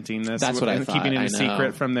torrenting this. That's what I thought. Keeping it a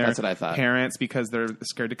secret from their parents because they're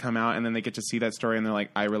scared to come out, and then they get to see that story and they're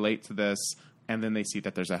like, I relate to this, and then they see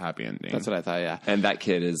that there's a happy ending. That's what I thought. Yeah, and that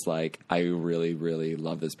kid is like, I really, really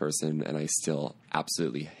love this person, and I still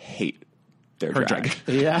absolutely hate their drag.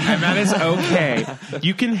 Yeah. And that is okay.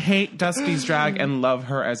 You can hate Dusty's drag and love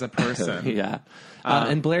her as a person. Yeah.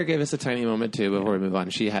 And Blair gave us a tiny moment too before we move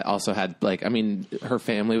on. She also had like, I mean, her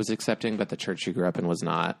family was accepting, but the church she grew up in was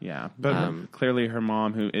not. Yeah. But clearly her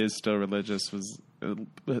mom, who is still religious, was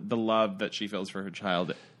the love that she feels for her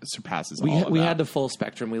child surpasses all of that. We had the full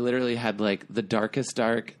spectrum. We literally had like the darkest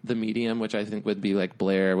dark, the medium, which I think would be like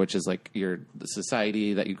Blair, which is like the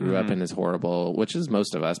society that you grew up in is horrible, which is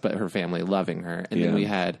most of us, but her family loving her. And then we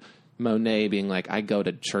had Monet being like, I go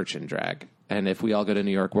to church in drag. And if we all go to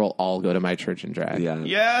New York, we'll all go to my church in drag. Yeah.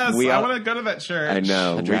 Yes, I want to go to that church. I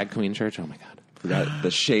know. A drag queen church? Oh my God. We got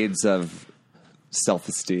the shades of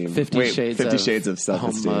self-esteem. 50 Shades of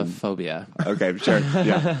self-esteem. Homophobia. Okay, sure.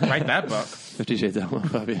 Yeah. Write that book. 50 Shades of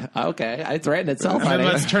Homophobia. Okay, it's written itself. And then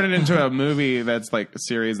let's turn it into a movie that's like a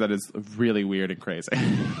series that is really weird and crazy.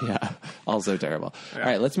 Yeah, also terrible. Yeah. All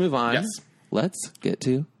right, let's move on. Yes. Let's get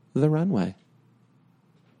to the runway.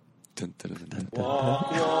 Dun, dun, dun, dun, dun.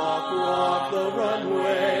 Walk, walk, walk the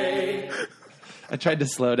runway. I tried to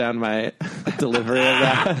slow down my delivery of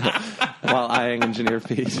that while eyeing Engineer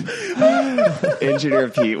Pete. Engineer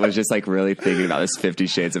Pete was just like really thinking about this 50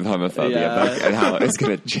 Shades of Homophobia book and how it's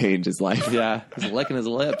going to change his life. Yeah, he's licking his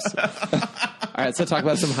lips. All right, so talk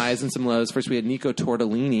about some highs and some lows. First, we had Nico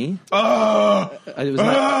Tortellini.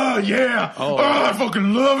 Yeah. Oh, I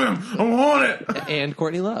fucking love him. I want it. And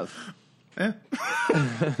Courtney Love.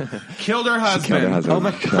 Killed her husband. Oh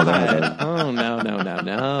my God. Oh,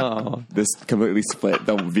 no. This completely split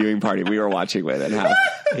the viewing party we were watching with in half.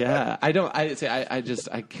 Yeah. I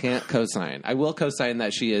can't co-sign. I will co-sign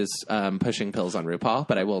that she is pushing pills on RuPaul,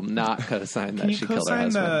 but I will not co-sign that she killed her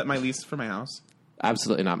husband. Can you co-sign my lease for my house?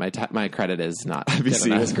 Absolutely not. My credit is not. Have you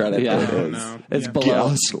seen his credit? Yeah. Oh, no. It's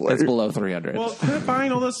below. It's below 300. Well, quit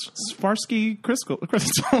buying all those Swarovski crystals.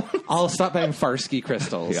 I'll stop buying Farsky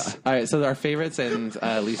crystals. Yeah. All right. So our favorites and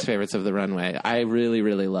least favorites of the runway. I really,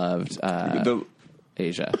 really loved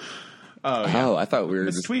Asia. Oh, I thought we were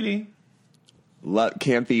just Tweety.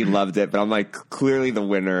 Campy loved it, but I'm like, clearly the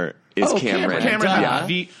winner is Cameron.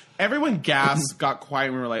 Yeah. Everyone gasped, got quiet,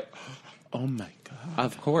 and we were like, oh my God.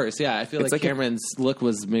 Of course, yeah. I feel like Cameron's look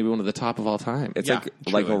was maybe one of the top of all time. It's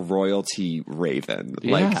like a royalty raven.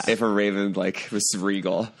 Yeah. Like if a raven like was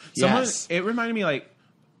regal. It reminded me like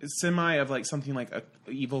semi of like something like a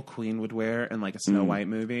evil queen would wear in like a Snow White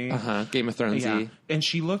movie. Game of Thrones. Yeah. And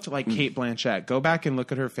she looked like Kate Blanchett. Go back and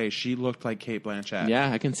look at her face. She looked like Kate Blanchett.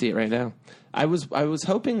 Yeah, I can see it right now. I was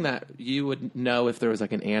hoping that you would know if there was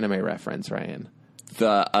like an anime reference, Ryan.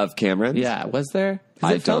 Of Cameron? Yeah, was there?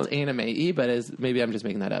 It felt anime-y, but maybe I'm just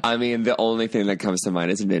making that up. I mean, the only thing that comes to mind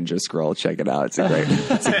is Ninja Scroll. Check it out. It's a great,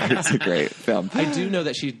 it's a great film. I do know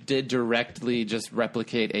that she did directly just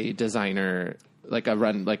replicate a designer, like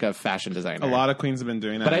a fashion designer. A lot of queens have been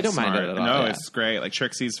doing that. But I don't mind it at all. No, it's great. Like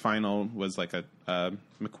Trixie's final was like a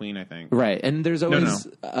McQueen, I think. Right, and there's always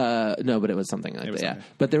no, but it was something like that. Yeah,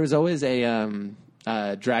 but there was always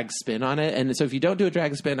a drag spin on it, and so if you don't do a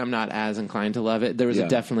drag spin, I'm not as inclined to love it. There was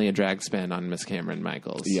definitely a drag spin on Miss Cameron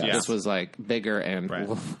Michaels. Yes. This was like bigger and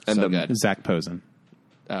good. Zach Posen.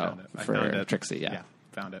 For Trixie, yeah,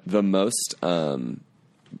 found it. The most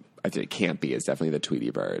I think it can't be is definitely the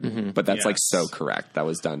Tweety Bird, but that's like so correct. That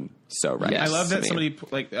was done so right. Yes. I love that to me.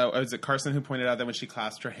 somebody was it Carson who pointed out that when she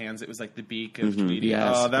clasped her hands, it was like the beak of Tweety.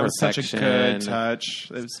 Yes, Oh, that was such a perfection. good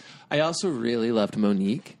touch. It was. I also really loved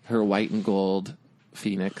Monique, her white and gold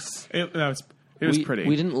phoenix. It was pretty.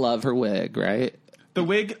 We didn't love her wig, right? The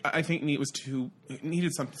wig, I think, it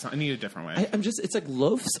needed something. It needed a different way. It's like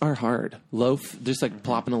loafs are hard. Loaf, just like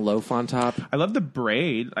plopping a loaf on top. I love the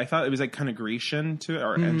braid. I thought it was like kind of Grecian to it,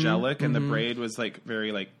 or angelic, and the braid was like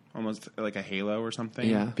very like almost like a halo or something.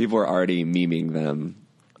 Yeah. People were already memeing them.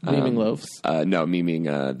 Memeing loafs? No,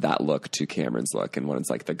 memeing that look to Cameron's look, and when it's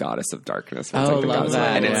like the goddess of darkness. When it's Oh, like the love goddess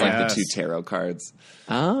that. and it's like Yes. the 2 tarot cards.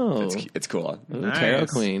 Oh. It's cool. Ooh, Nice. Tarot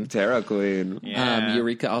Queen. Tarot Queen. Yeah.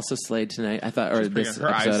 Eureka also slayed tonight. I thought, or pretty this good. Her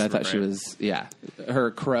eyes episode, I were thought she great. was,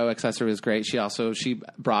 her crow accessory was great. She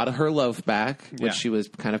brought her loaf back, which Yeah. she was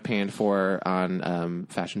kind of panned for on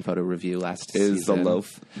Fashion Photo Review last Is season. the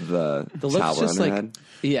loaf the The loaf's tower just on her like, head?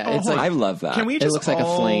 it's hold like, I love that. Can we it just looks like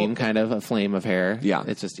a flame, kind of a flame of hair. Yeah.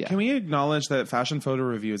 It's just, Can we acknowledge that Fashion Photo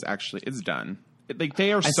Review is actually it's done? Like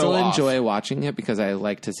they are I so still off. enjoy watching it because I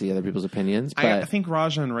like to see other people's opinions, but I think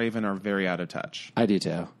Raja and Raven are very out of touch. I do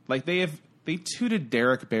too. Like they tooted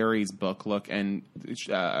Derek Barry's book look and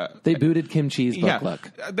They booted Kim Chi's book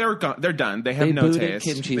look. They're gone. They're done. They have They no booted taste.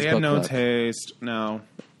 Kim Chi's They have book no look. taste. No,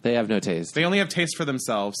 They have no taste. they only have taste for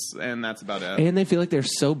themselves, and that's about it. And they feel like they're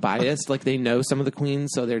so biased. Like they know some of the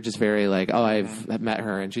queens, so they're just very like, oh, I've met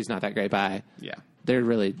her and she's not that great. Bye. Yeah, They're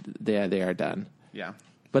really, they are done. yeah.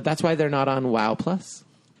 But that's why they're not on WoW Plus.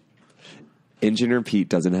 Engineer Pete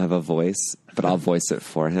doesn't have a voice, but I'll voice it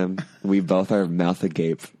for him. We both are mouth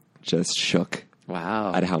agape, just shook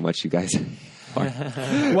Wow. at how much you guys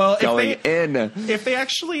Well, going in. if they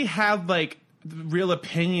actually had like real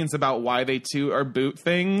opinions about why they too are boot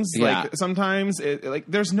things, Yeah. like sometimes like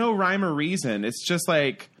there's no rhyme or reason. It's just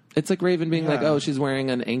like It's like Raven being like, Yeah. oh, she's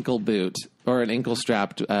wearing an ankle boot or an ankle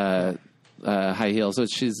strapped high heel, so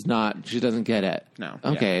she doesn't get it. No.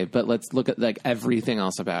 Okay, but let's look at like everything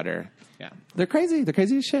else about her. yeah. They're crazy. They're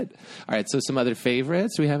crazy as shit. All right, so some other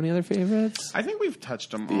favorites. Do we have any other favorites? I think we've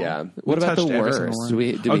touched them all. Yeah. What We've about the touched every single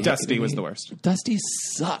worst? one. Dusty was the worst. Dusty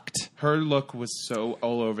sucked. Her look was so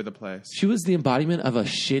all over the place. She was the embodiment of a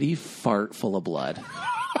shitty fart full of blood.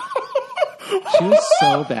 She was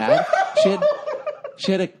so bad.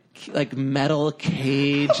 She had a like metal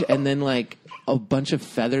cage and then like a bunch of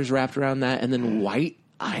feathers wrapped around that and then white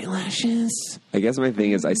eyelashes. I guess my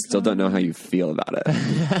thing is I still don't know how you feel about it.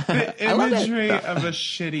 The love it. imagery of a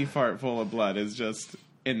shitty fart full of blood is just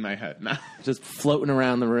in my head now. Just floating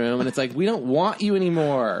around the room and it's like, we don't want you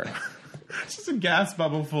anymore. It's just a gas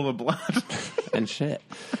bubble full of blood. And shit.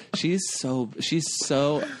 She's so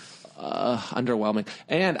underwhelming.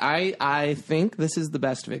 And I think this is the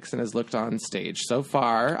best Vixen has looked on stage so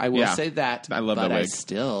far. I will Yeah. say that. I love but the I wig.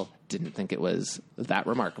 still didn't think it was that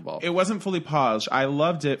remarkable. It wasn't fully polished. I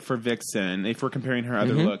loved it for Vixen. If we're comparing her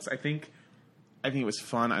other looks, I think it was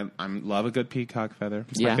fun. I love a good peacock feather.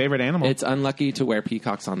 It's my favorite animal. It's unlucky to wear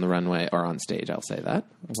peacocks on the runway or on stage. I'll say that.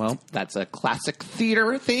 Well, that's a classic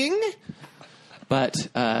theater thing. But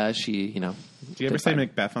she, Do you ever did say fine.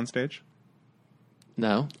 Macbeth on stage?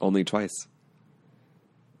 No. Only twice.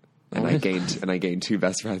 And I gained 2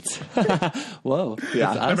 best friends. Whoa.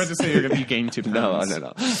 Yeah. I'm about to say you gained 2 pounds.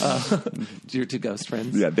 No. Your 2 ghost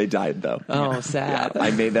friends. Yeah, they died though. Oh, sad.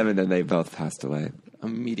 I made them and then they both passed away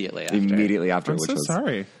Immediately after. immediately after. I'm which so was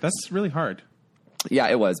sorry. That's really hard. Yeah,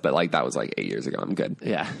 it was, but like that was like 8 years ago. I'm good.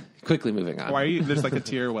 Yeah. Quickly moving on. Why are you? There's like a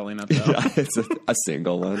tear welling up. Though. Yeah, it's a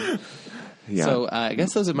single one. Yeah. So I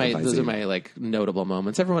guess those are my Advising. like notable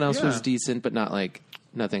moments. Everyone else Yeah. was decent, but not like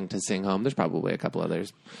nothing to sing home. There's probably a couple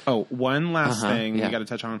others. Oh, one last thing yeah. we got to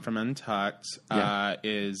touch on from Untucked Yeah.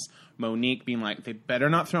 is Monique being like, they better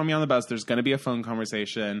not throw me on the bus. There's going to be a phone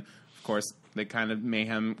conversation. Of course, they kind of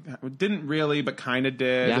mayhem didn't really, but kind of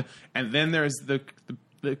did. Yeah. And then there's the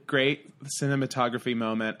great cinematography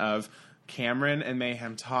moment of Cameron and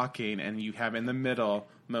Mayhem talking, and you have in the middle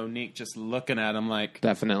Monique just looking at him like,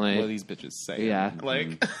 Definitely. what are these bitches saying? Yeah.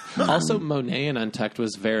 Like, Also, Monet in Untucked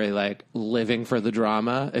was very like living for the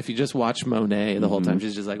drama. If you just watch Monet the whole time,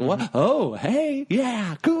 she's just like, "What? Oh, hey,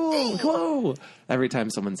 yeah, cool, cool." Every time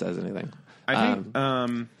someone says anything, I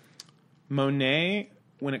think Monet,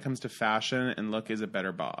 when it comes to fashion and look, is a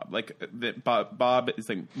better Bob. Like Bob is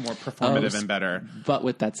like more performative and better. But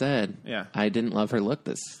with that said, Yeah. I didn't love her look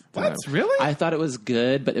this time. What? Really? I thought it was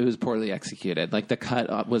good, but it was poorly executed. Like the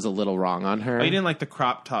cut was a little wrong on her. I didn't like the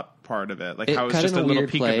crop top part of it. Like It how it was cut just in a a little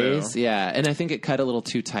weird peekaboo. place, yeah. And I think it cut a little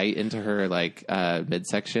too tight into her like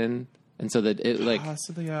midsection. And so that it like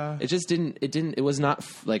Possibly, it was not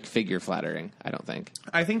like figure flattering, I don't think.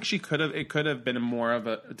 I think it could have been more of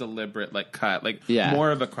a deliberate like cut, like Yeah.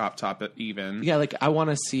 more of a crop top even. Yeah, like I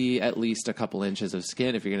want to see at least a couple inches of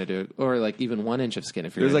skin if you're going to do it, or like even 1 inch of skin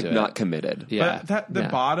if It you're was going to like do not it. committed. Yeah. But the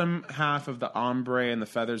bottom half of the ombre and the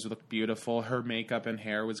feathers looked beautiful. Her makeup and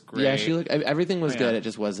hair was great. Yeah, she looked. Everything was Yeah. good. It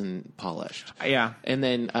just wasn't polished. Yeah. And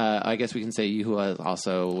then I guess we can say Yuhua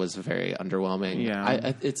also was very underwhelming.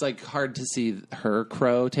 Yeah. It's like hard to see her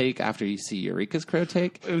crow take after you see Eureka's crow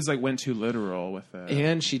take. It was like went too literal with it.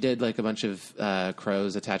 And she did like a bunch of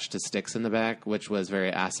crows attached to sticks in the back, which was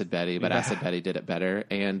very Acid Betty, but Acid Betty did it better.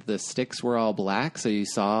 And the sticks were all black, so you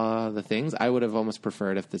saw the things. I would have almost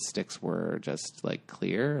preferred if the sticks were just like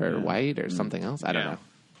clear or white or something else. I don't know.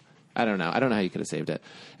 I don't know how you could have saved it.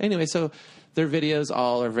 Anyway, so their videos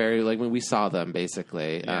all are very, like, when we saw them,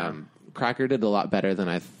 basically. Yeah. Cracker did a lot better than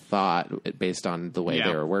I thought based on the way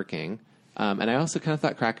they were working. And I also kind of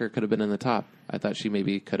thought Cracker could have been in the top. I thought she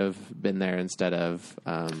maybe could have been there instead of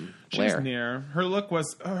She was Blair. near. Her look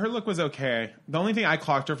was okay. The only thing I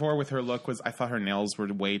clocked her for with her look was I thought her nails were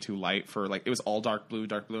way too light for, like, it was all dark blue, and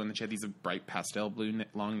then she had these bright pastel blue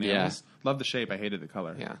long nails. Yeah. Loved the shape. I hated the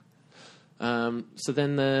color. Yeah. So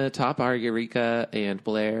then the top are Eureka and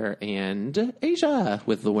Blair and Asia,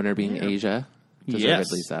 with the winner being Asia.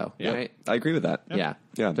 Deservedly so. Yep. Right? I agree with that. Yeah.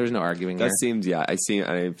 Yeah. There's no arguing That there. seems,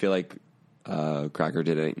 I feel like Cracker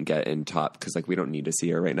didn't get in top because, like, we don't need to see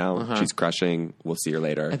her right now. She's crushing. We'll see her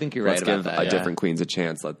later. I think you're Let's right about give that, yeah. different queens a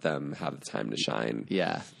chance. Let them have the time to shine.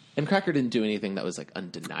 Yeah. And Cracker didn't do anything that was, like,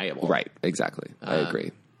 undeniable. Right. Exactly. I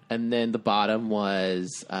agree. And then the bottom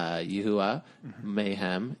was Yuhua,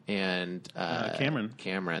 Mayhem, and Cameron.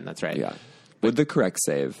 Cameron, that's right. Yeah. With the correct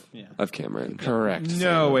save of Cameron. Correct.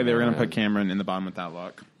 No way they were going to put Cameron in the bottom with that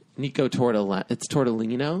look. Nico it's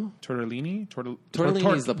Tortellino. Tortellini?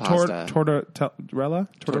 Tortellini's the pasta. Tortorella?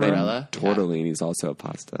 Tortorella. Tortellini's also a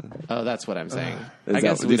pasta. Oh, that's what I'm saying. Is I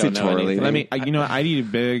guess that- we is it don't know tortellini? anything. Let me, I'd eat a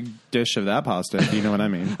big dish of that pasta, if you know what I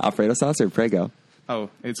mean. Alfredo sauce or Prego? Oh,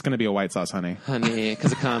 it's going to be a white sauce, honey. Honey,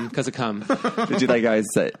 because of cum. Did you like I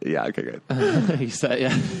said? Yeah, okay, good. You said,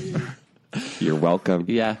 yeah. You're welcome.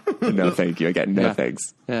 Yeah. No, thank you. Again, no Yeah.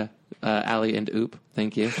 thanks. Yeah. Ali and Oop,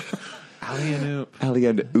 thank you. Ali and Oop. Allie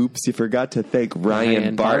and oops, you forgot to thank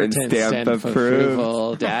Ryan Barton, stamp of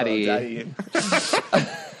approval. Daddy.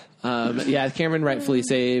 Yeah, Cameron rightfully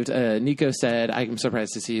saved. Nico said, "I'm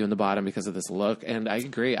surprised to see you in the bottom because of this look," and I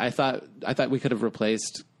agree. I thought we could have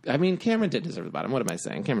replaced. I mean, Cameron did deserve the bottom. What am I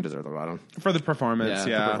saying? Cameron deserved the bottom. For the performance, For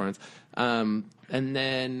yeah. performance. And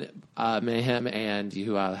then Mayhem and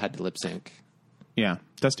Yuhua had to lip sync Yeah,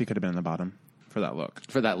 Dusty could have been in the bottom for that look.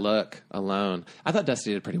 for that look alone. I thought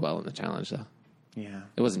Dusty did pretty well in the challenge, though. Yeah.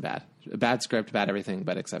 It wasn't bad. Bad script, bad everything,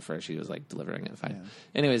 but except for she was like delivering it fine.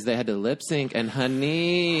 Anyways, they had to lip sync, and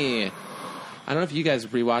honey, I don't know if you guys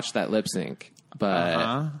rewatched that lip sync,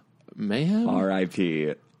 but Mayhem.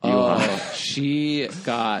 R.I.P. Oh, she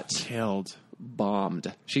got Killed.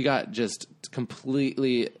 bombed. She got just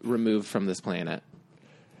completely removed from this planet.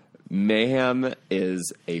 Mayhem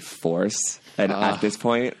is a force, and at this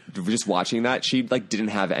point, just watching that, she like didn't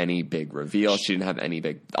have any big reveal. She didn't have any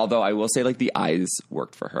big. Although I will say, like the eyes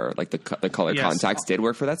worked for her, like the color Yes. contacts did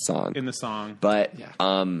work for that song. In the song. But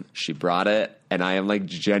she brought it, and I am like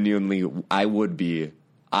genuinely, I would be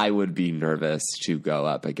nervous to go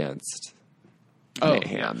up against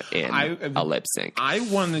Mayhem in a lip sync. I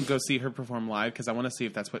want to go see her perform live because I want to see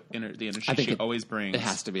if that's what the energy I think she always brings. it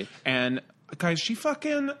has to be. And guys,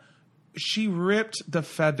 she ripped the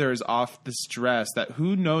feathers off this dress that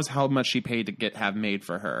who knows how much she paid to have made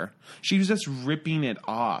for her. She was just ripping it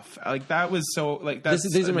off. Like that was so like that's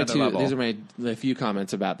These are my another two. level. These are the few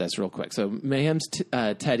comments about this, real quick. So Mayhem's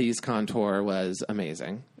Teddy's contour was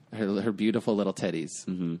amazing. Her beautiful little teddies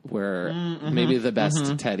were maybe the best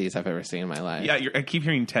teddies I've ever seen in my life. Yeah, I keep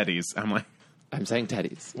hearing teddies. I'm like, I'm saying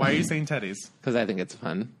teddies why are you saying teddies? because I think it's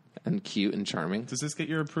fun and cute and charming. Does this get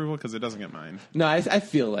your approval? Because it doesn't get mine. No, I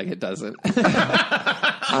feel like it doesn't.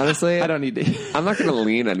 Honestly, I don't need to. I'm not going to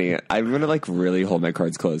lean any. I'm going to like really hold my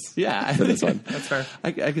cards close. Yeah, for this one. That's fair.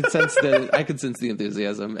 I could sense the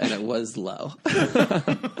enthusiasm, and it was low.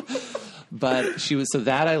 But she was, so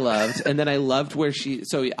that I loved, and then I loved where she.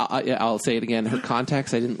 So I'll say it again. Her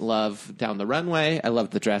contacts I didn't love down the runway. I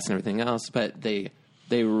loved the dress and everything else, but they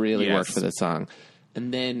really worked for this song.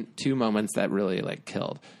 And then two moments that really like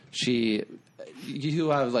killed. I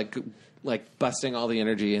was like busting all the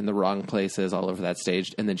energy in the wrong places all over that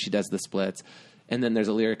stage, and then she does the splits. And then there's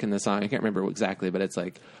a lyric in the song. I can't remember exactly, but it's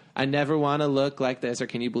like, I never want to look like this, or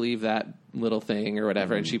can you believe that little thing, or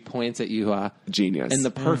whatever. And she points at Yuha. Genius. In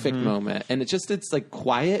the perfect moment. And it's like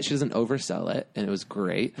quiet. She doesn't oversell it. And it was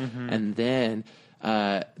great. And then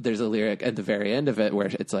there's a lyric at the very end of it where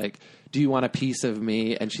it's like, do you want a piece of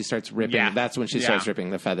me? And she starts ripping. Yeah. That's when she starts ripping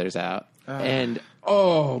the feathers out. And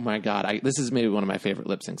oh my God, this is maybe one of my favorite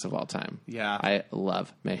lip syncs of all time. Yeah. I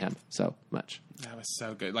love Mayhem so much. That was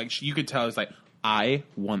so good. Like, you could tell it's like, I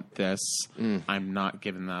want this. I'm not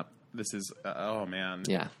giving up. This is oh man.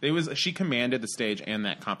 Yeah. She commanded the stage and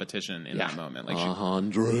that competition in that moment. Like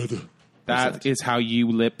 100. That is how you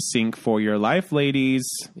lip sync for your life, ladies.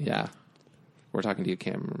 Yeah. We're talking to you,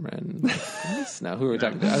 Cameron. No, who are we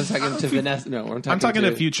talking to? I was talking to Vanessa. No, I'm talking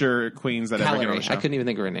to future queens that ever get on the show. I couldn't even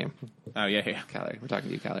think of her name. Oh, yeah. Callie. We're talking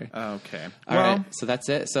to you, Callie. Okay. All right. So that's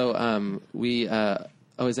it. So we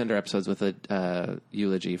always end our episodes with a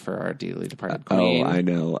eulogy for our dearly departed queen. Oh, I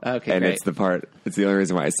know. Okay, and great. It's the only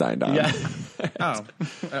reason why I signed on. Yeah.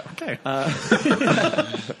 Okay.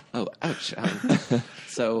 Oh, ouch.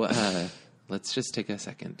 So let's just take a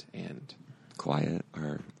second and quiet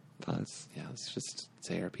our thoughts. Yeah, let's just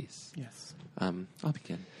say our piece. Yes. I'll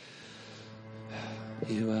begin.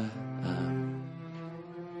 You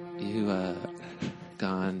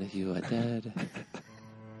gone, you dead.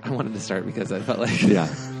 I wanted to start because I felt like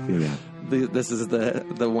this is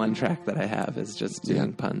the one track that I have is just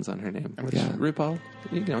doing puns on her name, which RuPaul,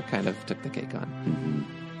 kind of took the cake on.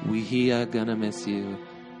 We gonna miss you.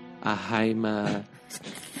 I'm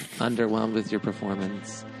underwhelmed with your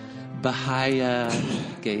performance. Bahia,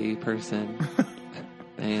 gay person,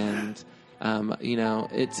 and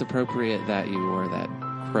it's appropriate that you wore that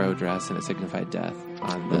crow dress and it signified death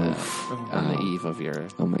on the eve of your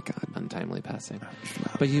untimely passing.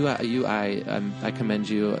 But I commend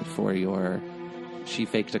you for she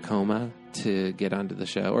faked a coma to get onto the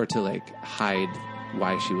show, or to like hide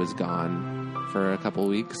why she was gone for a couple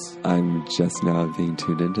weeks. I'm just now being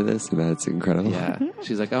tuned into this, and that's incredible. Yeah,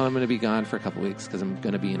 she's like, I'm going to be gone for a couple weeks because I'm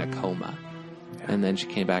going to be in a coma. And then she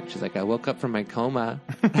came back. She's like, I woke up from my coma.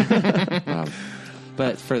 Wow.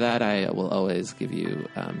 But for that, I will always give you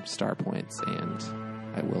star points, and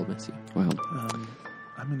I will miss you. Wow.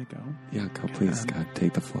 I'm going to go. Yeah, go please. God,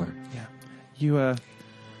 take the floor. Yeah.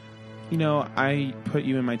 I put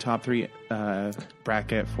you in my top 3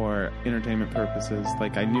 bracket for entertainment purposes.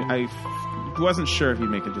 Like, I wasn't sure if he'd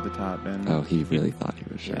make it to the top. And he really thought he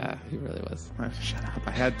was sure. Yeah, he really was. Shut up.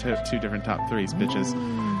 I had 2 different top 3s, bitches.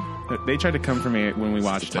 They tried to come for me when we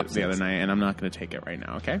watched it the other night, and I'm not going to take it right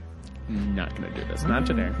now, okay? I'm not going to do this. Not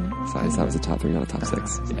today. Sorry, that was a top 3, not a top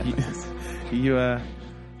 6.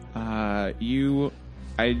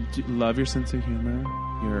 I love your sense of humor.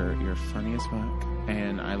 You're funny as fuck.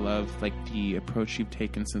 And I love the approach you've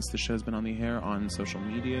taken since the show's been on the air on social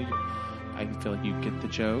media. I feel like you get the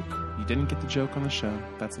joke. You didn't get the joke on the show.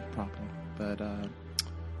 That's a problem. But I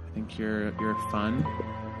think you're fun.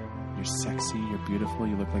 You're sexy. You're beautiful.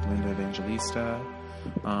 You look like Linda Evangelista.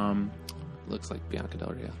 Looks like Bianca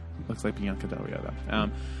Del Rio. Looks like Bianca Del Rio,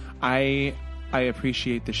 though. I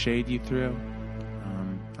appreciate the shade you threw.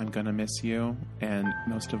 I'm gonna miss you, and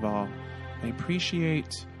most of all, I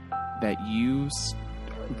appreciate that you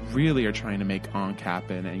really are trying to make ONC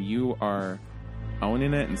happen, and you are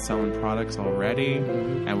owning it and selling products already.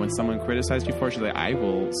 And when someone criticized you for it, she's like, I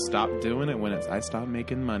will stop doing it when I stop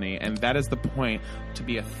making money. And that is the point, to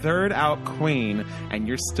be a third out queen, and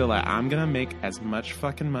you're still like, I'm gonna make as much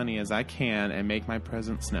fucking money as I can and make my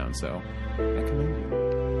presence known. So I commend you.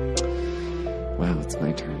 Wow, it's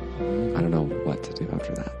my turn. I don't know what to do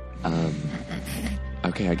after that.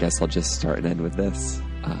 Okay, I guess I'll just start and end with this.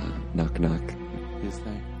 Knock, knock. Who's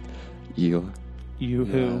there? You. You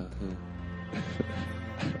who?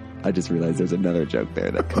 I just realized there's another joke there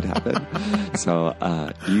that could happen. So,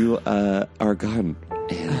 you are gone,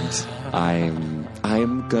 and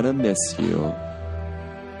I'm gonna miss you.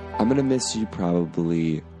 I'm gonna miss you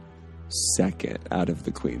probably second out of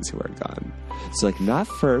the queens who are gone. So, not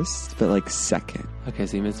first, but second. Okay,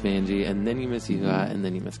 so you miss Vanjie, and then you miss Yuha, and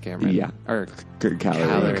then you miss Cameron. Yeah. Or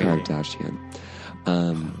Calorie Kardashian.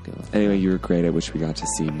 Anyway, you were great. I wish we got to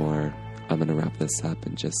see more. I'm going to wrap this up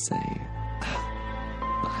and just say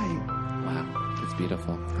bye. Wow, it's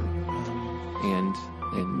beautiful. And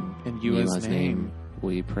in Yuha's name,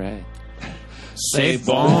 we pray. C'est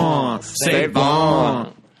bon! C'est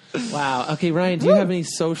bon! Wow. Okay, Ryan, do you have any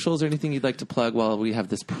socials or anything you'd like to plug while we have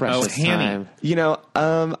this precious time?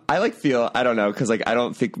 I feel, I don't know, because I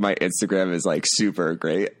don't think my Instagram is super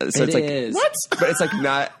great. So it is. What? But it's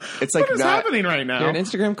not. It's what is happening right now? You're an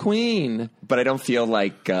Instagram queen. But I don't feel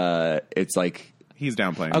like it's He's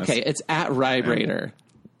downplaying. Okay, this. it's at Rybrader.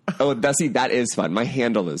 Oh, that is fun. My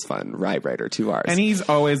handle is fun. Rybrader, 2 R's. And he's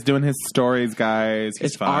always doing his stories, guys. He's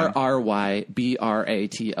It's fun.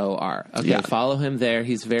 RRYBRATOR. Okay, Yeah. follow him there.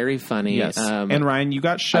 He's very funny. Yes. And Ryan, you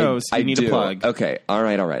got shows you need do. to plug. Okay. All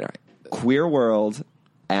right. Queer World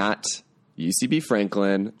at UCB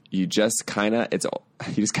Franklin. You just kind of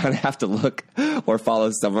have to look or follow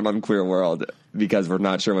someone on Queer World because we're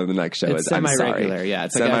not sure when the next show It's is. I'm sorry. semi-regular, yeah.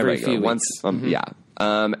 It's like every few weeks. Once, yeah.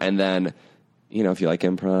 And then, if you like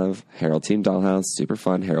improv, Harold Team Dollhouse, super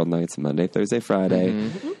fun. Harold Nights, Monday, Thursday, Friday.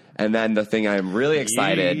 And then the thing I'm really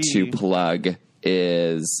excited to plug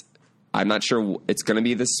is, I'm not sure, it's going to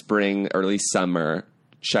be the spring, early summer.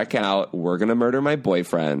 Check out We're Gonna Murder My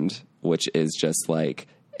Boyfriend, which is just like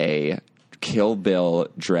a Kill Bill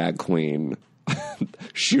drag queen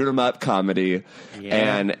shoot 'em up comedy,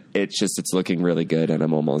 and it's looking really good, and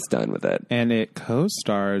I'm almost done with it. And it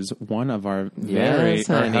co-stars one of our very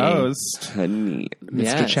honey. host, Honey, Mr.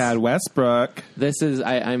 Yes. Chad Westbrook. This is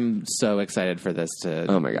I'm so excited for this to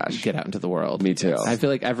Oh my gosh. get out into the world. Me too. I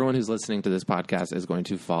feel like everyone who's listening to this podcast is going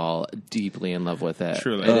to fall deeply in love with it.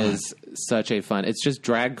 Truly. It is such a fun. It's just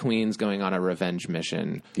drag queens going on a revenge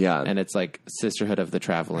mission. Yeah. And it's like Sisterhood of the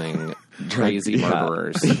Traveling Crazy yeah.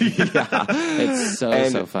 Murderers. It's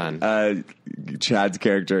so fun. Chad's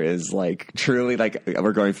character is like truly like,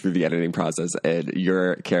 we're going through the editing process, and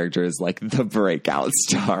your character is like the breakout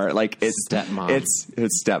star. Like it's Stepmom. It's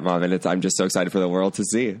stepmom, and I'm just so excited for the world to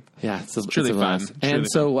see. Yeah, it's truly a fun. blast. Truly And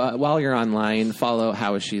so while you're online, follow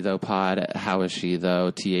How Is She Though Pod at How Is She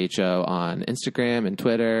Though THO on Instagram and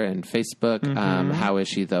Twitter and Facebook. How Is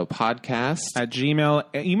She Though Podcast. At Gmail,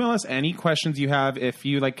 email us any questions you have. If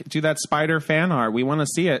you like do that spider fan art, we want to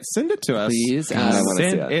see it. Send it to us. Please. I wanna see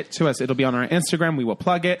Send it to us. It'll be on our Instagram. We will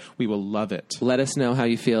plug it. We will love it. Let us know how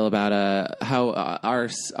you feel about how our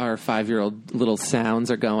 5-year-old little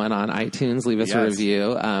sounds are going on iTunes. Leave us a Yes.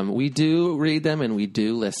 review. We do read them and we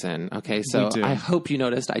do listen. Okay, so We do. I hope you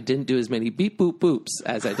noticed I didn't do as many beep boop boops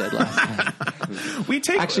as I did last time. We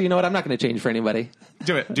take Actually, you know what? I'm not going to change for anybody.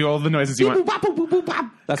 do it. Do all the noises you want.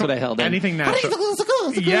 That's what I held in. Anything natural.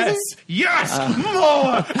 Yes. Yes.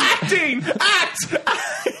 More acting. Act.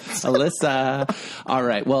 Alyssa. All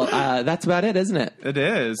right. Well, that's about it, isn't it? It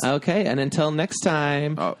is. Okay. And until next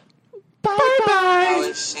time. Oh. How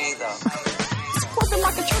is she though?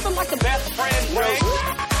 Best friend, Ray.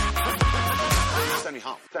 Send me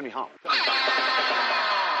home. Send me home.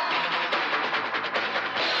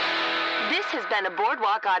 This has been a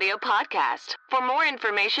Boardwalk Audio podcast. For more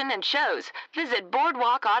information and shows, visit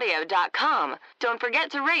boardwalkaudio.com. Don't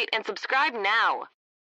forget to rate and subscribe now.